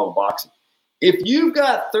cans, as they call them boxing. If you've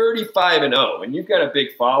got 35-0 and you've got a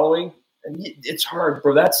big following, and it's hard,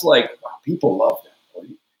 bro. That's like, wow, people love that. Well,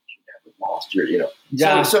 you never lost.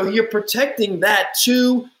 Yeah. So you're protecting that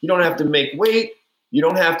too. You don't have to make weight. You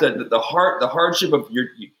don't have to the hardship of you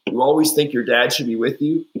always think your dad should be with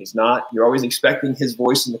you. He's not. You're always expecting his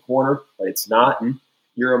voice in the corner, but it's not. Mm-hmm.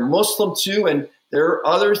 You're a Muslim too, and there are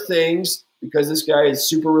other things because this guy is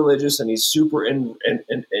super religious and he's super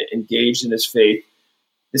engaged in his faith.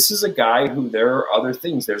 This is a guy who there are other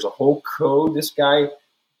things. There's a whole code. This guy,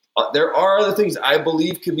 there are other things. I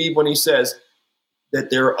believe Khabib when he says that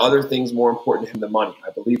there are other things more important to him than money.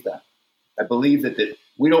 I believe that. I believe that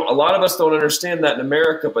we don't. A lot of us don't understand that in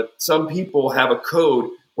America, but some people have a code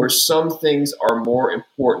where some things are more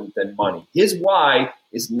important than money. His why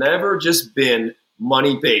has never just been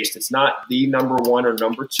money based. It's not the number one or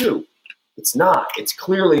number two. It's not. It's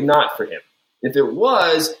clearly not for him. If it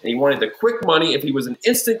was, and he wanted the quick money, if he was an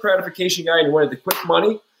instant gratification guy and he wanted the quick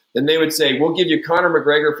money, then they would say, "We'll give you Conor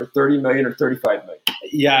McGregor for $30 million or $35 million."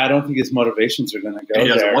 Yeah, I don't think his motivations are going to go there. He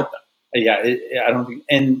doesn't want that. Yeah, I don't think.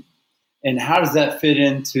 And how does that fit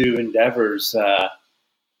into Endeavor's,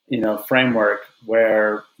 framework?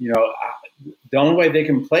 Where the only way they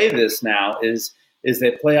can play this now is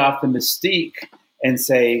they play off the mystique and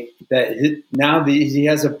say that he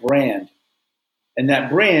has a brand, and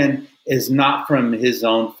that brand is not from his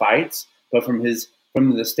own fights, but from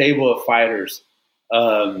the stable of fighters.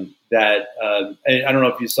 I don't know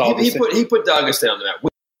if you saw. He put Dagestan on the map. We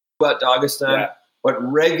knew about Dagestan, but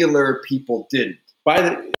regular people didn't.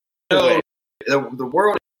 The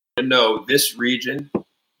world to know this region.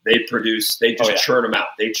 They churn them out.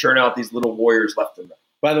 They churn out these little warriors left and right.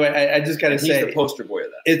 By the way, I just got to say, he's the poster boy of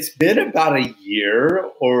that. It's been about a year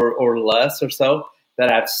or less or so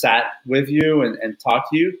that I've sat with you and talked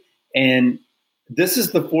to you, and this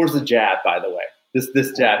is the Forza jab, by the way.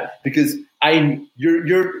 This jab, because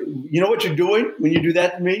you're you know what you're doing when you do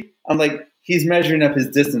that to me? I'm like, he's measuring up his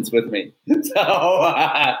distance with me. So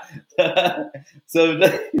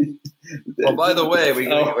well, by the way, we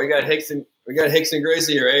got Hickson. We got Hickson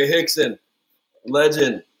Gracie here. Hey, Hickson,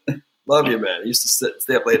 legend. Love you, man. I used to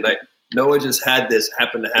stay up late at night. Noah just happened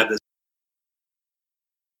to have this.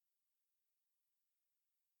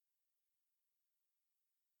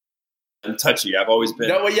 I'm touchy. I've always been.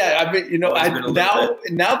 No, well, yeah. I mean, now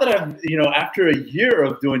that I've, after a year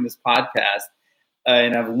of doing this podcast,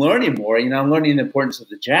 and I'm learning more. I'm learning the importance of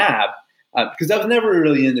the jab because I was never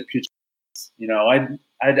really into pugilists.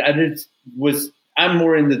 I'm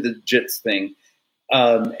more into the jits thing.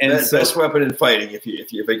 Best weapon in fighting. If you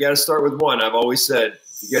got to start with one, I've always said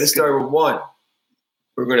you got to start with one.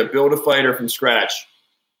 We're going to build a fighter from scratch.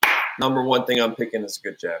 Number one thing I'm picking is a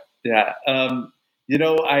good jab. Yeah. But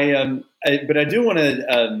I do want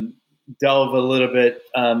to delve a little bit.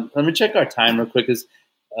 Let me check our time real quick. Cause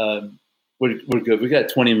we're good. We got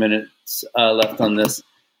 20 minutes left on this.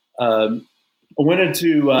 I wanted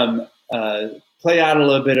to play out a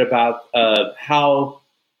little bit about how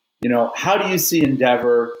do you see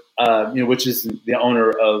Endeavor, which is the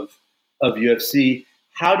owner of UFC?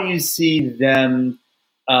 How do you see them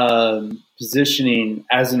positioning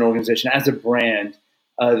as an organization, as a brand?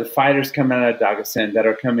 The fighters coming out of Dagestan that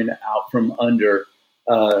are coming out from under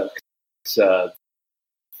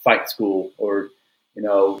fight school, or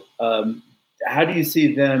how do you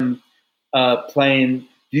see them playing?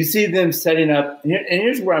 Do you see them setting up? And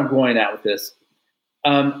here's where I'm going at with this.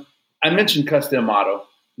 I mentioned Cus D'Amato,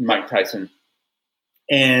 Mike Tyson,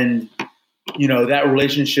 and that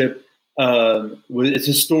relationship. It's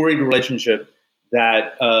a storied relationship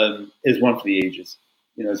that is one for the ages.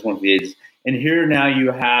 It's one for the ages. And here now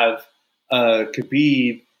you have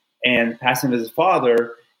Khabib and passing as his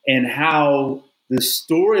father, and how the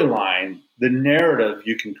storyline, the narrative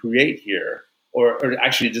you can create here, or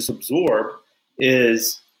actually just absorb,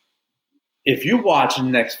 is if you watch in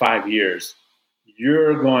the next 5 years,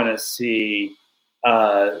 you're going to see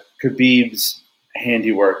Khabib's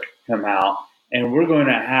handiwork come out, and we're going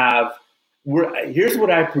to have. Here's what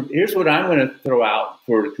I'm going to throw out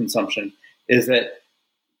for consumption is that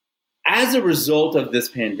as a result of this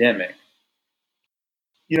pandemic,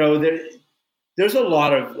 there's a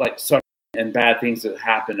lot of sorry and bad things that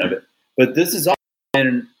happen of it, but this is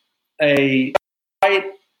been quite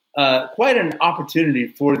an opportunity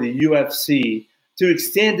for the UFC to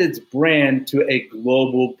extend its brand to a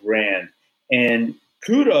global brand. And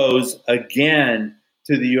kudos again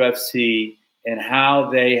to the UFC and how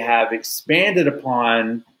they have expanded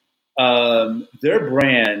upon their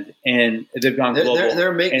brand, and they've gone global.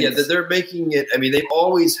 They're making it. I mean, they've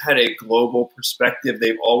always had a global perspective.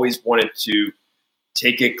 They've always wanted to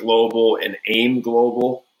take it global and aim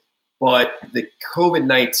global. But the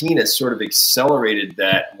COVID-19 has sort of accelerated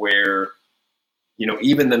that, where, you know,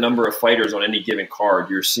 even the number of fighters on any given card,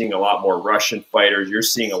 you're seeing a lot more Russian fighters. You're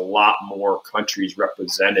seeing a lot more countries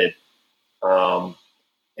represented.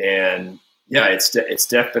 And yeah, it's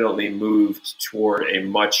definitely moved toward a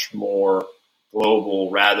much more global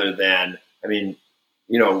rather than, I mean,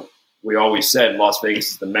 you know, we always said Las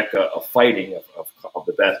Vegas is the mecca of fighting, of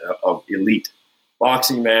the best, of elite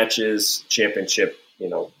boxing matches, championship, you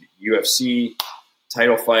know, UFC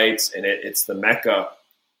title fights, and it's the mecca.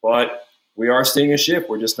 But we are seeing a shift.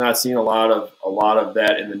 We're just not seeing a lot of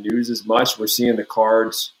that in the news as much. We're seeing the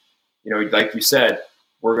cards, you know, like you said,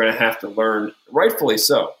 we're going to have to learn, rightfully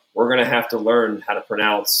so. We're going to have to learn how to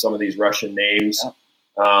pronounce some of these Russian names.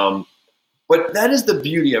 Yeah. But that is the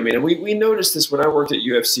beauty. I mean, we noticed this when I worked at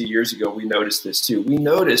UFC years ago. We noticed this too. We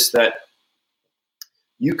noticed that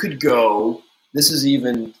you could go, this is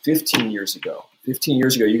even 15 years ago. 15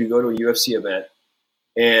 years ago, you could go to a UFC event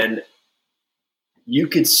and you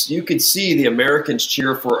could see the Americans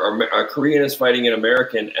cheer for a Korean is fighting an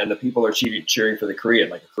American, and the people are cheering for the Korean,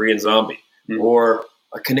 like a Korean zombie, or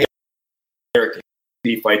a Canadian American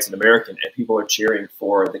fights an American, and people are cheering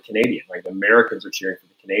for the Canadian, like Americans are cheering for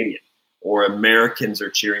the Canadian, or Americans are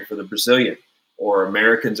cheering for the Brazilian, or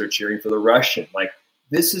Americans are cheering for the Russian. Like,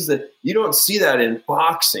 this is you don't see that in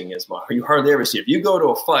boxing as much. You hardly ever see it. If you go to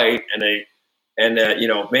a fight and you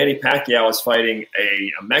know, Manny Pacquiao is fighting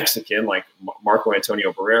a Mexican like Marco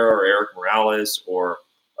Antonio Barrera or Eric Morales or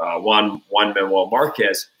Juan Manuel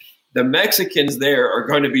Marquez, the Mexicans there are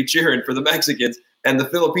going to be cheering for the Mexicans, and the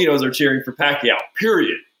Filipinos are cheering for Pacquiao,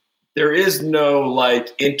 period. There is no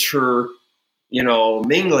like mingling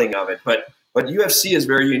of it. But UFC is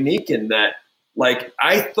very unique in that, like,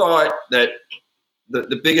 I thought that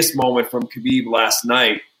the biggest moment from Khabib last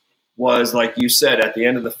night was, like you said, at the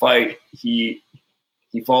end of the fight, he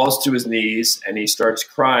falls to his knees and he starts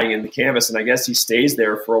crying in the canvas, and I guess he stays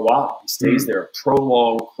there for a while. He stays there, a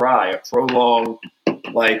prolonged cry, a prolonged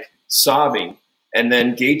like sobbing, and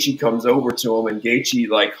then Gaethje comes over to him and Gaethje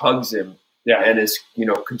like hugs him and is, you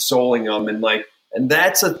know, consoling him, and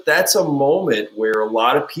that's a moment where a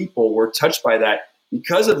lot of people were touched by that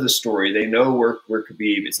because of the story. They know where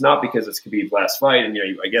Khabib. It's not because it's Khabib's last fight, and,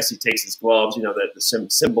 you know, I guess he takes his gloves. You know, that the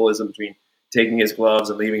symbolism between taking his gloves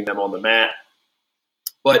and leaving them on the mat.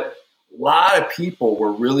 But a lot of people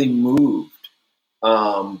were really moved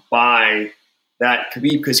by that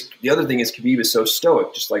Khabib, because the other thing is Khabib is so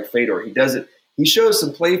stoic, just like Fedor. He shows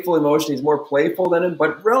some playful emotion. He's more playful than him,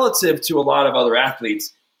 but relative to a lot of other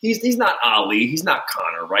athletes, he's not Ali. He's not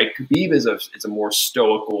Conor, right? Khabib is a more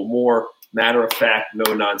stoical, more matter-of-fact,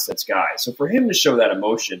 no-nonsense guy. So for him to show that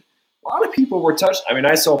emotion, a lot of people were touched. I mean,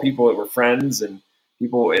 I saw people that were friends and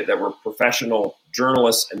people that were professional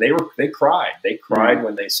journalists, and they cried. They cried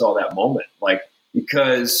when they saw that moment, like,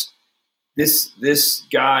 because this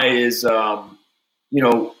guy is, you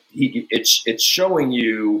know, it's showing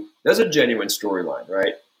you there's a genuine storyline,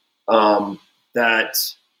 right? That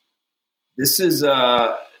this is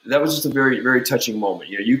that was just a very, very touching moment.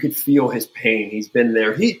 You know, you could feel his pain. He's been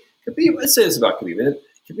there. Khabib, let's say this about Khabib.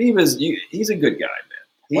 Khabib he's a good guy,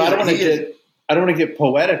 man. I don't want to get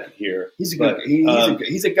poetic here. He's a guy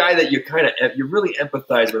that you really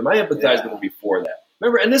empathize with. I empathized with him before that.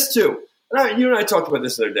 Remember, and this too. You and I talked about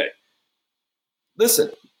this the other day.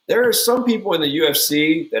 Listen, there are some people in the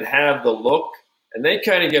UFC that have the look, and they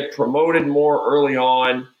kind of get promoted more early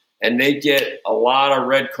on, and they get a lot of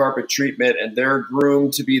red carpet treatment, and they're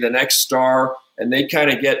groomed to be the next star, and they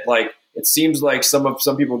kind of get like, it seems like some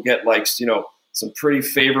people get like, you know, some pretty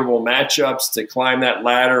favorable matchups to climb that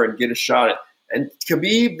ladder and get a shot at. And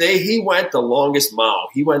Khabib, he went the longest mile.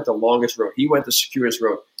 He went the longest road. He went the circuitous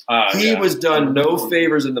road. He was done no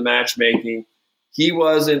favors in the matchmaking. He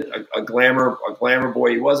wasn't a glamour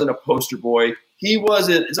boy. He wasn't a poster boy. He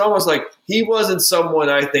wasn't. It's almost like he wasn't someone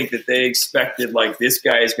I think that they expected, like, this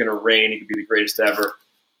guy is going to reign. He could be the greatest ever.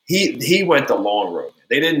 He went the long road.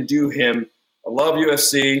 They didn't do him. I love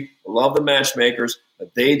UFC. I love the matchmakers,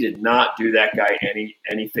 but they did not do that guy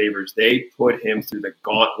any favors. They put him through the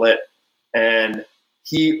gauntlet, and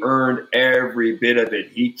he earned every bit of it.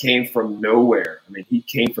 He came from nowhere. I mean, he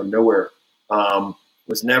came from nowhere.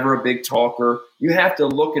 Was never a big talker. You have to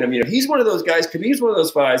look at him. You know, he's one of those guys. Khabib's one of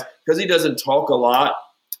those guys because he doesn't talk a lot.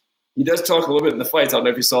 He does talk a little bit in the fights. I don't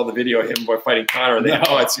know if you saw the video of him fighting Conor.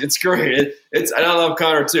 It's great. I love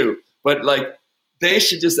Conor too. But like They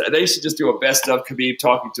should just do a best of Khabib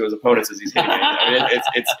talking to his opponents as he's hitting it. I mean,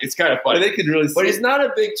 it's kind of funny. They could really, but he's not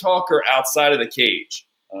a big talker outside of the cage.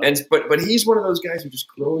 But he's one of those guys who just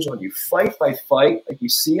grows on you, fight by fight. Like you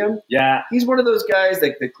see him, he's one of those guys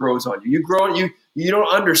that grows on you. You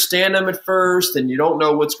don't understand him at first, and you don't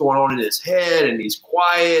know what's going on in his head, and he's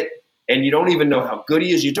quiet, and you don't even know how good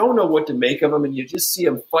he is. You don't know what to make of him, and you just see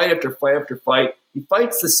him fight after fight after fight. He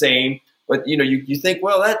fights the same, but you think,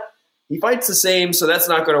 well, that he fights the same, so that's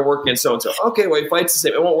not going to work against so and so. Okay, well, he fights the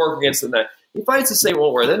same, it won't work against him. That he fights the same, it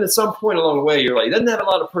won't work. Then at some point along the way, you're like, he doesn't have a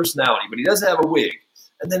lot of personality, but he does have a wig.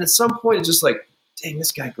 And then at some point, it's just like, dang,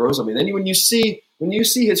 this guy grows on me. Then when you see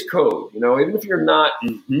his code, even if you're not,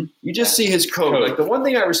 you just see his code. Like the one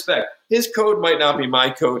thing I respect, his code might not be my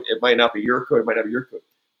code. It might not be your code. It might not be your code.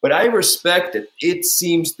 But I respect that. It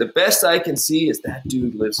seems the best I can see is that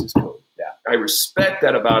dude lives his code. Yeah, I respect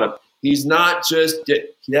that about him. He's not just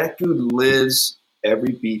that dude lives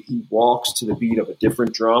every beat. He walks to the beat of a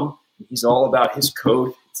different drum. He's all about his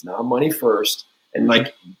code. It's not money first. And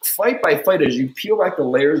like fight by fight, as you peel back the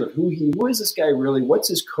layers of who is this guy really? What's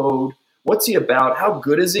his code? What's he about? How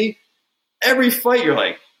good is he? Every fight, you're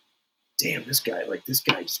like, damn, this guy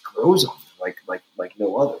just grows on me like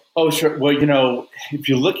no other. Oh, sure. Well, if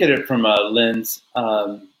you look at it from a lens,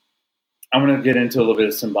 I'm going to get into a little bit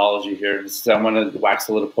of symbology here. So I'm going to wax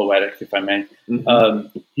a little poetic, if I may.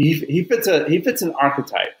 Mm-hmm. He fits an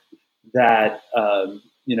archetype that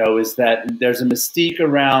is that there's a mystique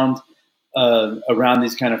around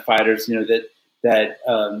these kind of fighters. That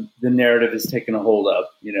the narrative is taken a hold of.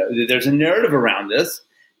 There's a narrative around this,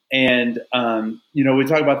 and we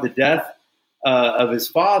talk about the death of his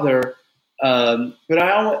father, but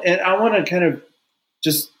I want to kind of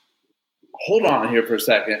just hold on here for a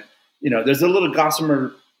second. There's a little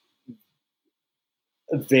gossamer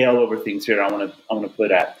veil over things here. I want to put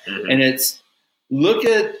at, and it's look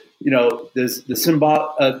at there's the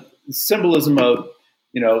symbolism of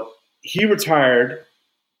he retired.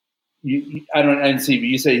 I didn't see, but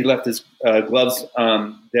you say he left his gloves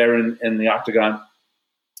there in the octagon,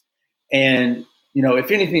 and if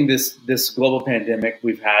anything, this global pandemic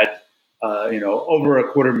we've had, over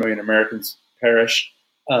 250,000 Americans perish,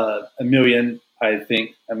 1 million. I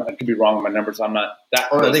think I could be wrong with my numbers. I'm not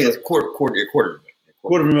that. I think it's quarter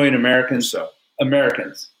of a million Americans. So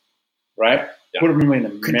Americans, right? Yeah.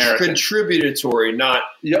 250,000 Americans. Contributory, not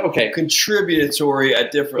contributory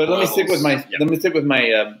at different. But levels. Let me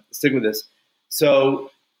stick with this. So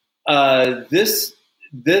this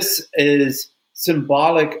is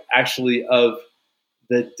symbolic, actually, of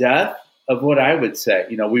the death of what I would say.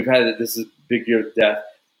 We've had this is a big year of death.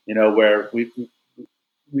 Where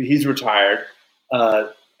he's retired.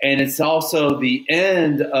 And it's also the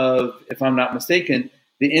end of, if I'm not mistaken,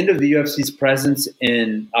 the end of the UFC's presence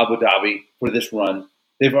in Abu Dhabi for this run.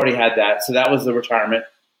 They've already had that. So that was the retirement.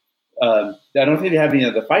 I don't think they have any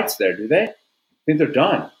other fights there, do they? I think they're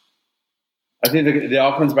done. I think they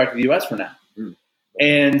all comes back to the U.S. for now. Mm.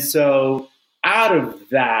 And so out of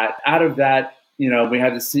that, we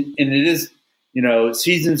had this, and it is,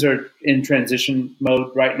 seasons are in transition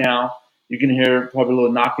mode right now. You can hear probably a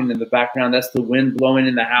little knocking in the background. That's the wind blowing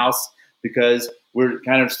in the house because we're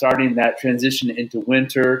kind of starting that transition into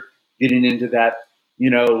winter, getting into that,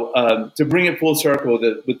 to bring it full circle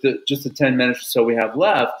with just the 10 minutes or so we have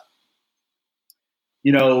left,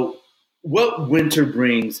 what winter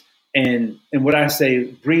brings and what I say,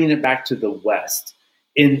 bringing it back to the West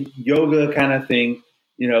in yoga kind of thing,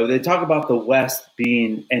 they talk about the West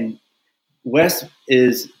being, and West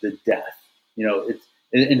is the death, it's,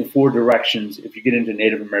 in 4 directions. If you get into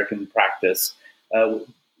Native American practice, the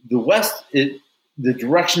West, the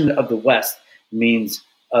direction of the West means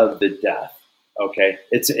of the death. Okay,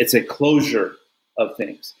 it's a closure of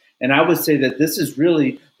things, and I would say that this is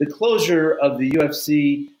really the closure of the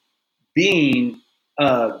UFC being,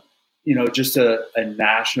 just a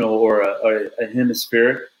national or a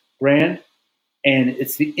hemispheric brand, and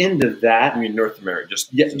it's the end of that. I mean, North America,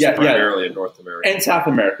 just primarily in North America and South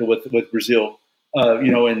America with Brazil.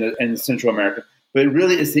 In Central America, but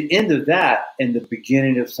really it's the end of that and the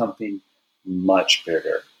beginning of something much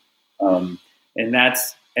bigger. And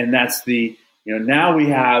that's the, now we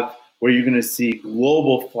have where you're going to see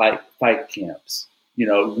global fight camps,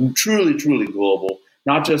 truly, truly global,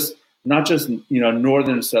 not just,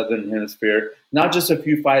 northern and southern hemisphere, not just a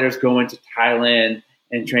few fighters going to Thailand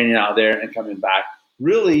and training out there and coming back.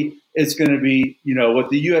 Really, it's going to be, what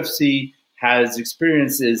the UFC has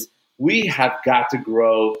experienced is, we have got to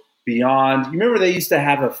grow beyond. You remember they used to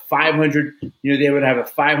have a 500, they would have a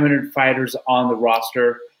 500 fighters on the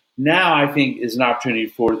roster. Now I think is an opportunity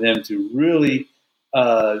for them to really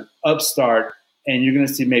upstart and you're going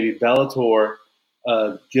to see maybe Bellator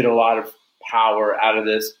get a lot of power out of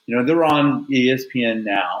this. They're on ESPN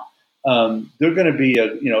now. They're going to be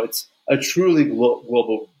it's a truly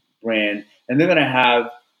global brand, and they're going to have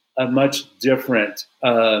a much different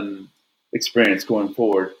experience going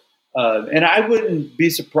forward. And I wouldn't be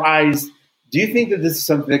surprised. Do you think that this is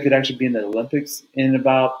something that could actually be in the Olympics in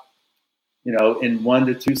about, in 1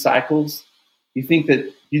 to 2 cycles? Do you think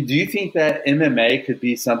that MMA could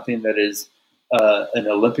be something that is an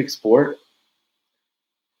Olympic sport?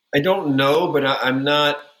 I don't know, but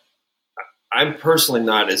I'm personally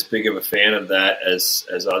not as big of a fan of that as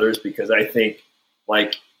others, because I think,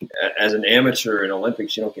 like, as an amateur in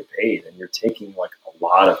Olympics, you don't get paid, and you're taking like a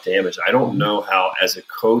lot of damage. I don't know how, as a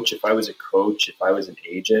coach, if I was an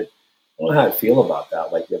agent, I don't know how I feel about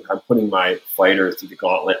that. Like, if I'm putting my fighter through the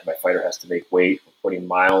gauntlet, my fighter has to make weight, I'm putting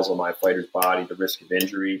miles on my fighter's body, the risk of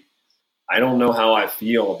injury. I don't know how I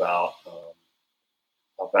feel about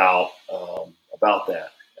that.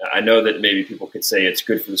 I know that maybe people could say it's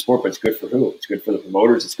good for the sport, but it's good for who? It's good for the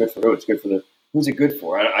promoters. It's good for who? It's good for who's it good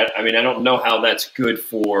for? I mean, I don't know how that's good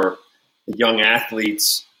for the young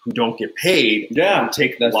athletes who don't get paid. Yeah, and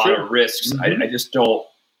take a lot of risks. Mm-hmm. I just don't.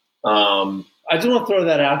 I just want to throw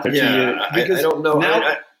that out there to you. Because I don't know.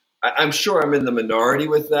 I'm sure I'm in the minority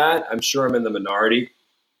with that. So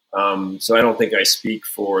I don't think I speak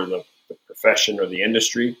for the profession or the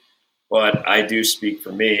industry, but I do speak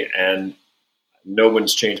for me, and no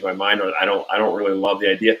one's changed my mind. I don't really love the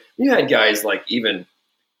idea. You had guys like, even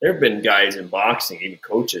there have been guys in boxing, even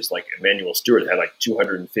coaches like Emmanuel Stewart, had like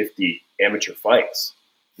 250 amateur fights.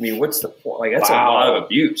 I mean, what's the point? Like, that's a lot of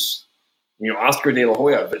abuse. Oscar De La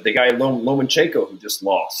Hoya, the guy Lomachenko, who just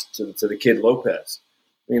lost to the kid Lopez.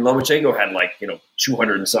 I mean, Lomachenko had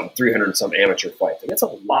 200 and something, 300 and some amateur fights. Like, that's a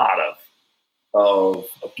lot of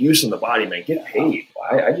abuse in the body, man. Get paid.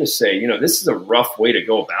 I just say, this is a rough way to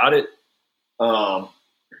go about it. Well,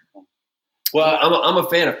 I'm a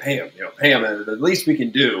fan of pay them. Pay them the least we can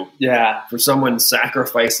do. Yeah. For someone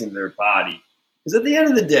sacrificing their body, because at the end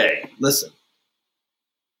of the day, listen.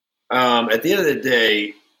 At the end of the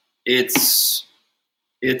day, the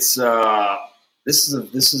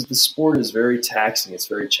sport is very taxing. It's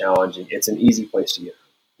very challenging. It's an easy place to get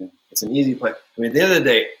hurt. It's an easy place. I mean, at the end of the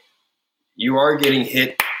day, you are getting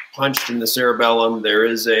hit, punched in the cerebellum.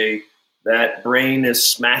 That brain is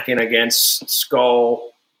smacking against skull.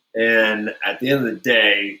 And at the end of the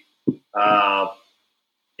day,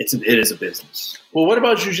 it is a business. Well, what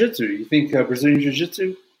about jiu-jitsu? You think Brazilian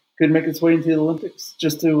jiu-jitsu could make its way into the Olympics?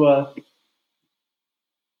 Just to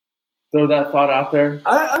throw that thought out there.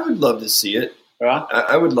 I would love to see it. Yeah?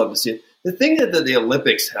 I would love to see it. The thing that the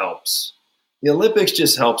Olympics helps,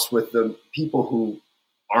 just helps with the people who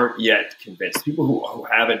aren't yet convinced, people who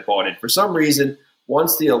haven't bought it. For some reason,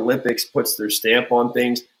 once the Olympics puts their stamp on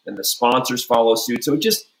things, and the sponsors follow suit, so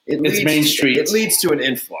it's Main Street. It leads to an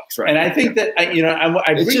influx, right? And I think that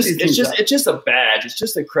it's just a badge. It's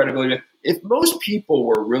just a credibility. If most people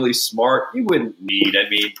were really smart, you wouldn't need. I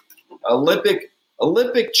mean,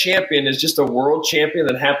 Olympic champion is just a world champion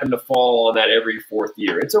that happened to fall on that every 4th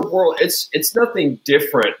year. It's a world. It's nothing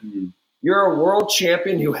different. You're a world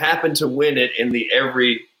champion who happened to win it in the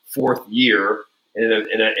every 4th year in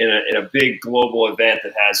a big global event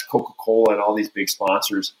that has Coca-Cola and all these big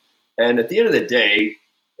sponsors. And at the end of the day,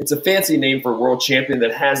 it's a fancy name for world champion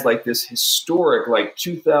that has like this historic,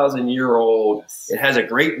 2,000-year-old. It has a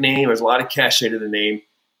great name. There's a lot of cachet to the name.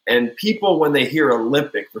 And people, when they hear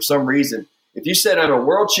Olympic, for some reason, if you said I'm a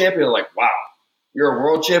world champion, they're like, wow, you're a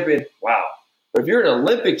world champion? Wow. But if you're an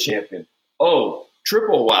Olympic champion, oh,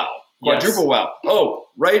 triple wow, quadruple wow. Oh,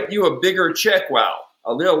 write you a bigger check, wow.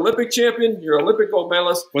 You're an Olympic champion, you're an Olympic gold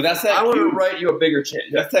medalist. Well, that's that. I want to write you a bigger check.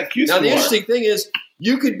 That's that Q Now, the interesting thing is,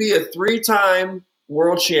 you could be a 3-time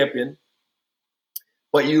world champion,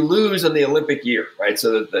 but you lose in the Olympic year, right?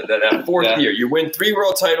 So that 4th year, you win 3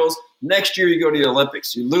 world titles. Next year, you go to the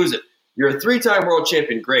Olympics. You lose it. You're a 3-time world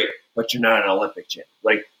champion, great, but you're not an Olympic champion.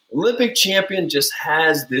 Like, Olympic champion just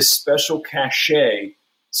has this special cachet.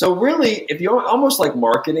 So really, if you almost like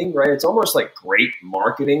marketing, right? It's almost like great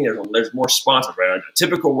marketing. There's more sponsors, right?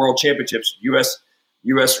 Typical world championships,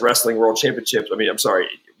 U.S. wrestling world championships.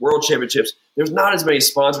 World championships. There's not as many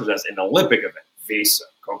sponsors as an Olympic event. Visa,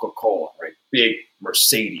 Coca-Cola, right? Big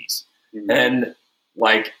Mercedes, and and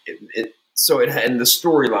the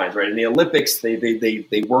storylines, right? In the Olympics,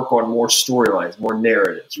 they work on more storylines, more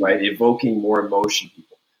narratives, right? Evoking more emotion,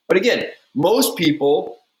 people. But again, most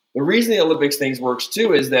people. The reason the Olympics things works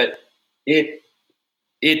too is that it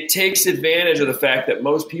takes advantage of the fact that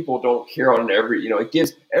most people don't care on every. It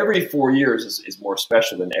gives every 4 years is more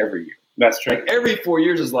special than every year. That's true. Like every 4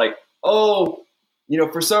 years is like, oh,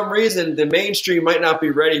 for some reason, the mainstream might not be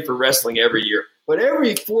ready for wrestling every year. But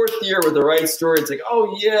every fourth year with the right story, it's like,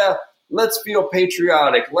 oh, yeah, let's feel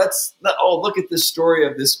patriotic. Look at this story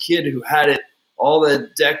of this kid who had it, all the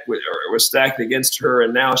deck was stacked against her,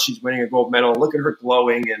 and now she's winning a gold medal. Look at her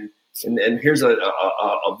glowing, and here's a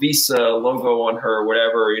Visa logo on her,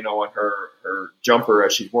 whatever, on her jumper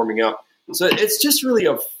as she's warming up. So it's just really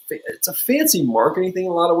it's a fancy marketing thing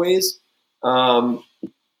in a lot of ways.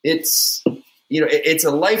 It's a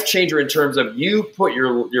life changer in terms of you put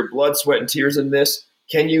your blood, sweat, and tears in this.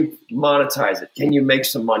 Can you monetize it? Can you make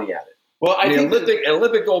some money at it? Well, I think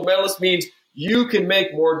Olympic gold medalist means you can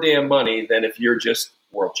make more damn money than if you're just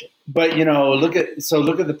world champion. But look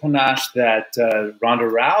at the panache that Ronda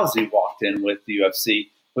Rousey walked in with the UFC,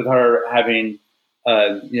 with her having,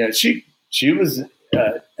 she was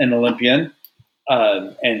an Olympian,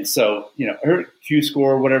 and so her Q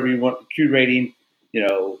score, whatever you want, Q rating,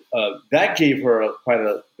 that gave her quite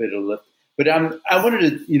a bit of lift. But I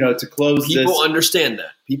wanted to, to close this. People understand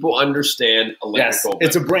that. People understand Olympic gold medal.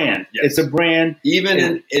 It's a brand. Yes. It's a brand.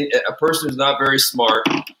 Even in a person who's not very smart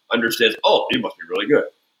understands, oh, it must be really good.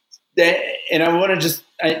 And I wanted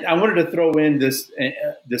to throw in this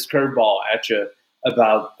curveball at you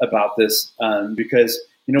about this because,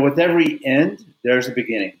 with every end, there's a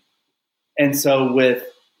beginning. And so with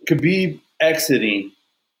Khabib exiting,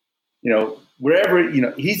 wherever,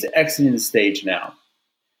 he's exiting the stage now.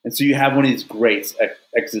 And so you have one of these greats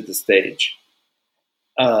exit the stage.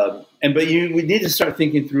 But we need to start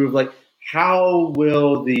thinking through like, how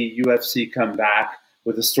will the UFC come back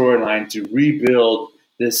with a storyline to rebuild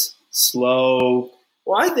this slow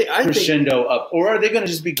crescendo up? Or are they going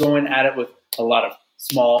to just be going at it with a lot of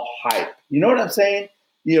small hype? You know what I'm saying?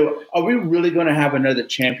 Are we really going to have another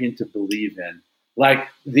champion to believe in? Like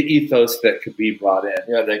the ethos that Khabib brought in.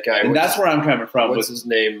 Yeah, that guy. And that's where I'm coming from. What's his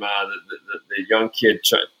name? The young kid,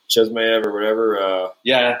 Chesmaev or whatever.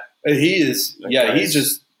 Yeah, he is. Yeah, he's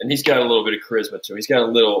just... And he's got a little bit of charisma to him. He's got a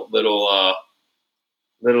little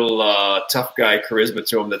tough guy charisma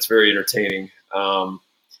to him that's very entertaining.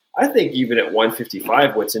 I think even at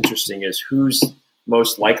 155, what's interesting is who's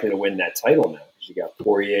most likely to win that title now. Because you got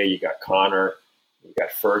Poirier, you got Conor, you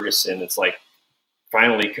got Ferguson. It's like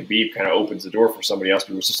finally Khabib kind of opens the door for somebody else.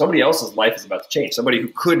 So somebody else's life is about to change. Somebody who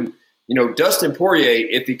couldn't, Dustin Poirier,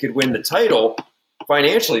 if he could win the title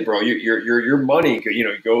financially, bro, your money,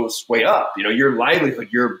 goes way up. Your livelihood,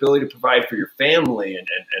 your ability to provide for your family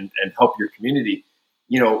and help your community.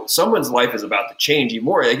 Someone's life is about to change even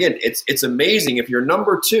more. Again, it's amazing. If you're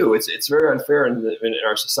number two, it's very unfair in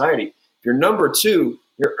our society. If you're number two,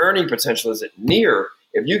 your earning potential isn't near.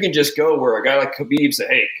 If you can just go where a guy like Khabib said,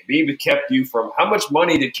 hey, Khabib kept you from, how much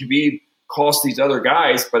money did Khabib cost these other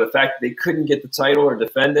guys by the fact that they couldn't get the title or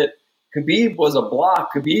defend it? Khabib was a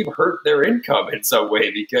block. Khabib hurt their income in some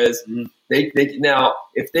way because they now,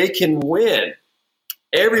 if they can win,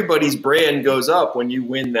 everybody's brand goes up when you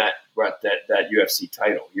win that UFC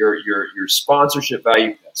title. Your sponsorship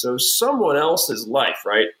value. So someone else's life,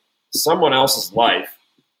 right? Someone else's life.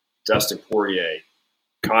 Dustin Poirier,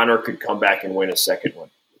 Conor could come back and win a second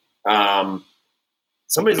one.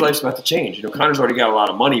 Somebody's life's about to change. Conor's already got a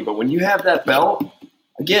lot of money, but when you have that belt,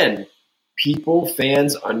 again,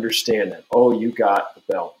 fans understand that. Oh, you got the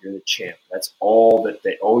belt. You're the champ. That's all that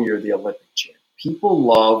you're the Olympic champ. People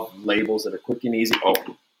love labels that are quick and easy. Oh,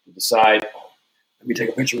 you decide, let me take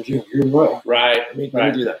a picture with you. You're right. Right. Let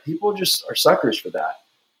me do that. People just are suckers for that.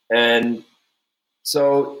 And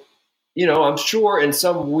so, I'm sure in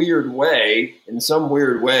some weird way,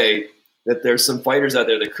 that there's some fighters out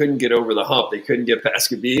there that couldn't get over the hump. They couldn't get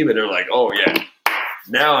past Khabib, and they're like, oh yeah,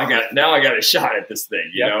 now I got a shot at this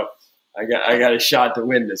thing. I got a shot to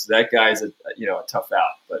win this. That guy's a tough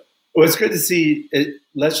out. But well, it's good to see.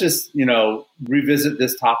 Let's just revisit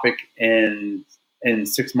this topic in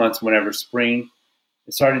 6 months, whenever spring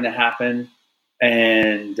is starting to happen,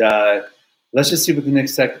 and let's just see what the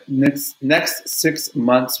next 6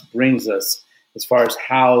 months brings us as far as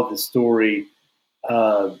how the story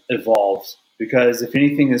evolves. Because if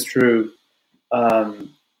anything is true,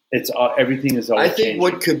 everything is always I think changing.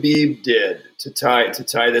 What Khabib did to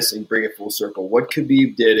tie this and bring it full circle, what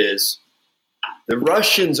Khabib did is the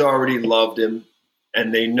Russians already loved him,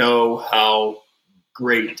 and they know how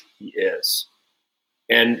great he is.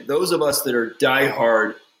 And those of us that are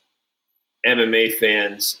diehard MMA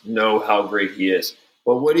fans know how great he is.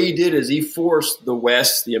 But what he did is he forced the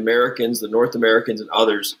West, the Americans, the North Americans, and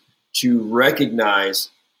others to recognize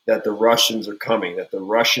that the Russians are coming, that the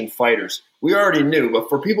Russian fighters, we already knew, but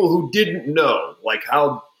for people who didn't know,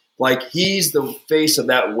 he's the face of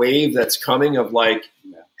that wave that's coming of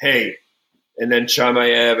hey, and then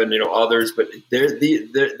Chimaev and others, but they're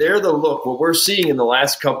the look. What we're seeing in the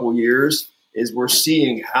last couple of years is we're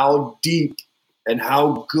seeing how deep and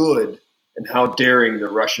how good and how daring the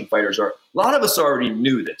Russian fighters are. A lot of us already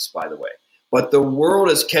knew this, by the way, but the world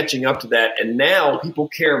is catching up to that, and now people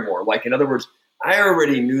care more. Like, in other words, I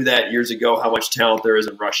already knew that years ago, how much talent there is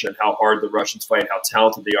in Russia and how hard the Russians fight, how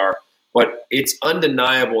talented they are. But it's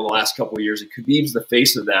undeniable in the last couple of years, and Khabib's the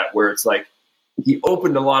face of that, where it's like he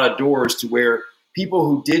opened a lot of doors to where people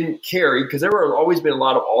who didn't care, because there were always been a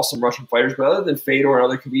lot of awesome Russian fighters, but other than Fedor and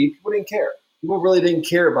other Khabib, people didn't care. People really didn't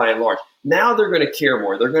care by and large. Now they're going to care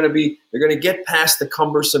more. They're going to get past the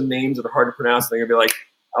cumbersome names that are hard to pronounce. They're going to be like,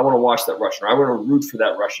 I want to watch that Russian, or I want to root for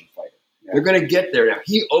that Russian fighter. Yeah. They're going to get there now.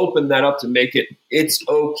 He opened that up to make it's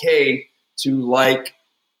okay to like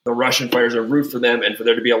the Russian fighters and root for them, and for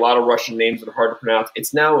there to be a lot of Russian names that are hard to pronounce.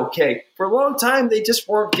 It's now okay. For a long time, they just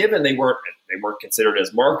weren't given. They weren't considered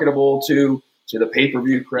as marketable to the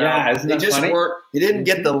pay-per-view crowd. Yeah, isn't that they just funny? weren't. They didn't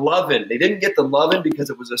get the loving. They didn't get the loving because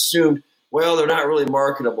it was assumed, well, they're not really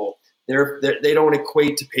marketable. They don't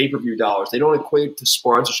equate to pay-per-view dollars. They don't equate to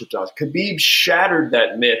sponsorship dollars. Khabib shattered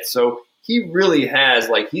that myth. So he really has,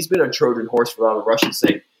 he's been a Trojan horse for a lot of Russians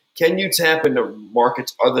saying, can you tap into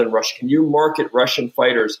markets other than Russia? Can you market Russian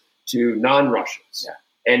fighters to non-Russians?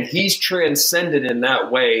 Yeah. And he's transcended in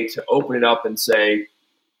that way to open it up and say,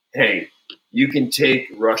 hey, you can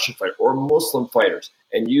take Russian fighters or Muslim fighters,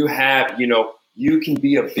 and you have, you can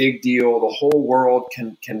be a big deal. The whole world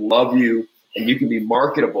can love you, and you can be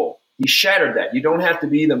marketable. He shattered that. You don't have to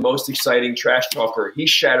be the most exciting trash talker. He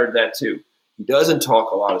shattered that too. He doesn't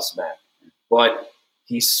talk a lot of smack, but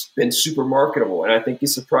he's been super marketable, and I think he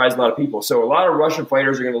surprised a lot of people. So a lot of Russian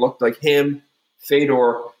fighters are going to look like him,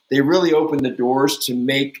 Fedor. They really opened the doors to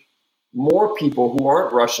make more people who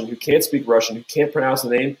aren't Russian, who can't speak Russian, who can't pronounce the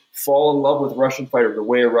name, fall in love with Russian fighter, the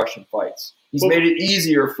way a Russian fights. He's made it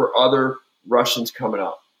easier for other Russians coming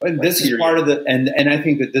up. And this is part of and I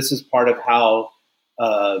think that this is part of how,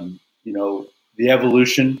 the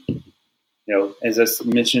evolution, as I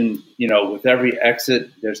mentioned, with every exit,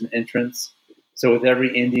 there's an entrance. So with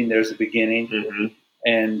every ending, there's a beginning. Mm-hmm.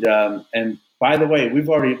 And by the way,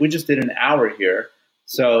 we just did an hour here.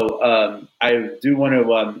 So I do want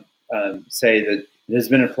to say that it has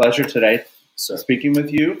been a pleasure today speaking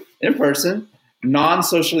with you in person,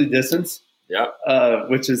 non-socially distanced. Yeah.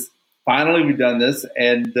 Which is finally we've done this,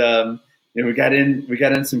 and we got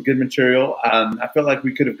in some good material. I felt like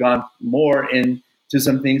we could have gone more into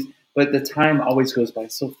some things, but the time always goes by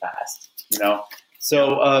so fast,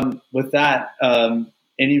 So with that,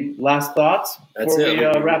 any last thoughts before we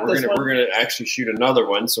wrap this one? We're going to actually shoot another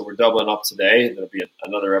one, so we're doubling up today. There'll be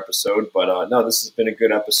another episode, but no, this has been a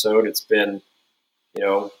good episode. It's been,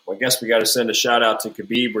 I guess we got to send a shout out to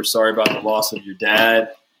Khabib. We're sorry about the loss of your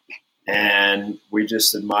dad, and we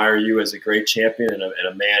just admire you as a great champion and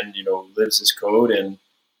a man, lives his code, and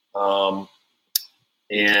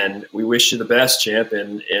we wish you the best, champ,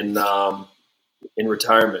 in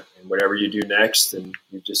retirement and whatever you do next. And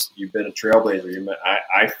you've been a trailblazer.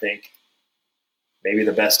 I think maybe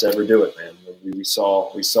the best to ever do it, man. We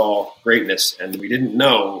saw greatness, and we didn't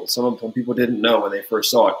know. Some people didn't know when they first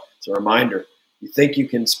saw it. It's a reminder. You think you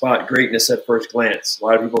can spot greatness at first glance. A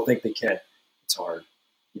lot of people think they can. It's hard.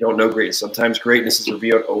 You don't know greatness. Sometimes greatness is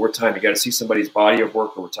revealed over time. You got to see somebody's body of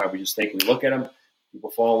work over time. We just think, we look at them, people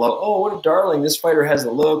fall in love. Oh, what a darling. This fighter has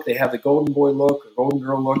the look. They have the golden boy look or golden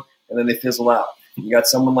girl look, and then they fizzle out. You got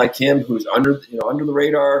someone like him who's under the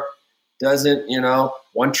radar, doesn't,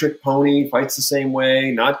 one trick pony, fights the same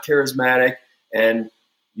way, not charismatic, and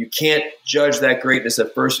you can't judge that greatness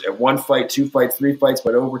at first at one fight, 2 fights, 3 fights,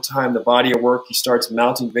 but over time, the body of work, he starts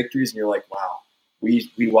mounting victories, and you're like, wow, we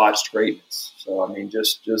watched greatness. So I mean,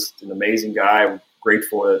 just an amazing guy. I'm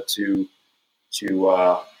grateful to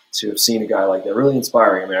have seen a guy like that. Really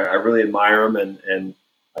inspiring. I mean, I really admire him, and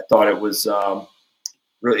I thought it was.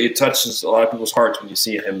 Really, it touches a lot of people's hearts when you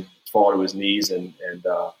see him fall to his knees and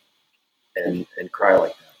cry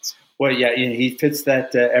like that. Well, yeah, he fits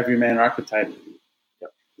that everyman archetype.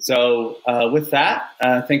 Yep. So with that,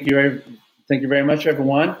 thank you very much,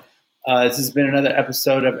 everyone. This has been another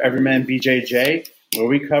episode of Everyman BJJ, where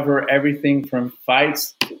we cover everything from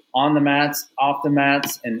fights on the mats, off the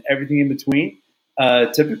mats, and everything in between.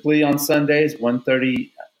 Typically on Sundays,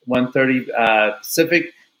 1:30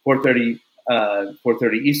 Pacific, 4:30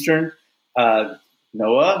 Eastern.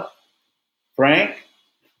 Noah, Frank,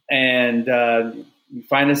 and you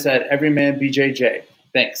find us at Everyman BJJ.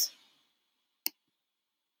 Thanks.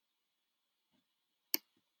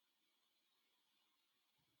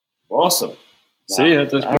 Awesome. Wow. See you.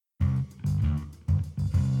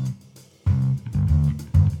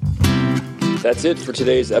 That's it for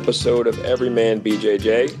today's episode of Everyman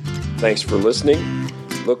BJJ. Thanks for listening.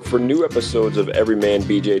 Look for new episodes of Everyman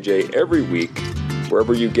BJJ every week,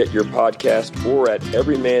 wherever you get your podcast or at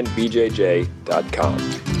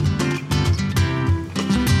everymanbjj.com.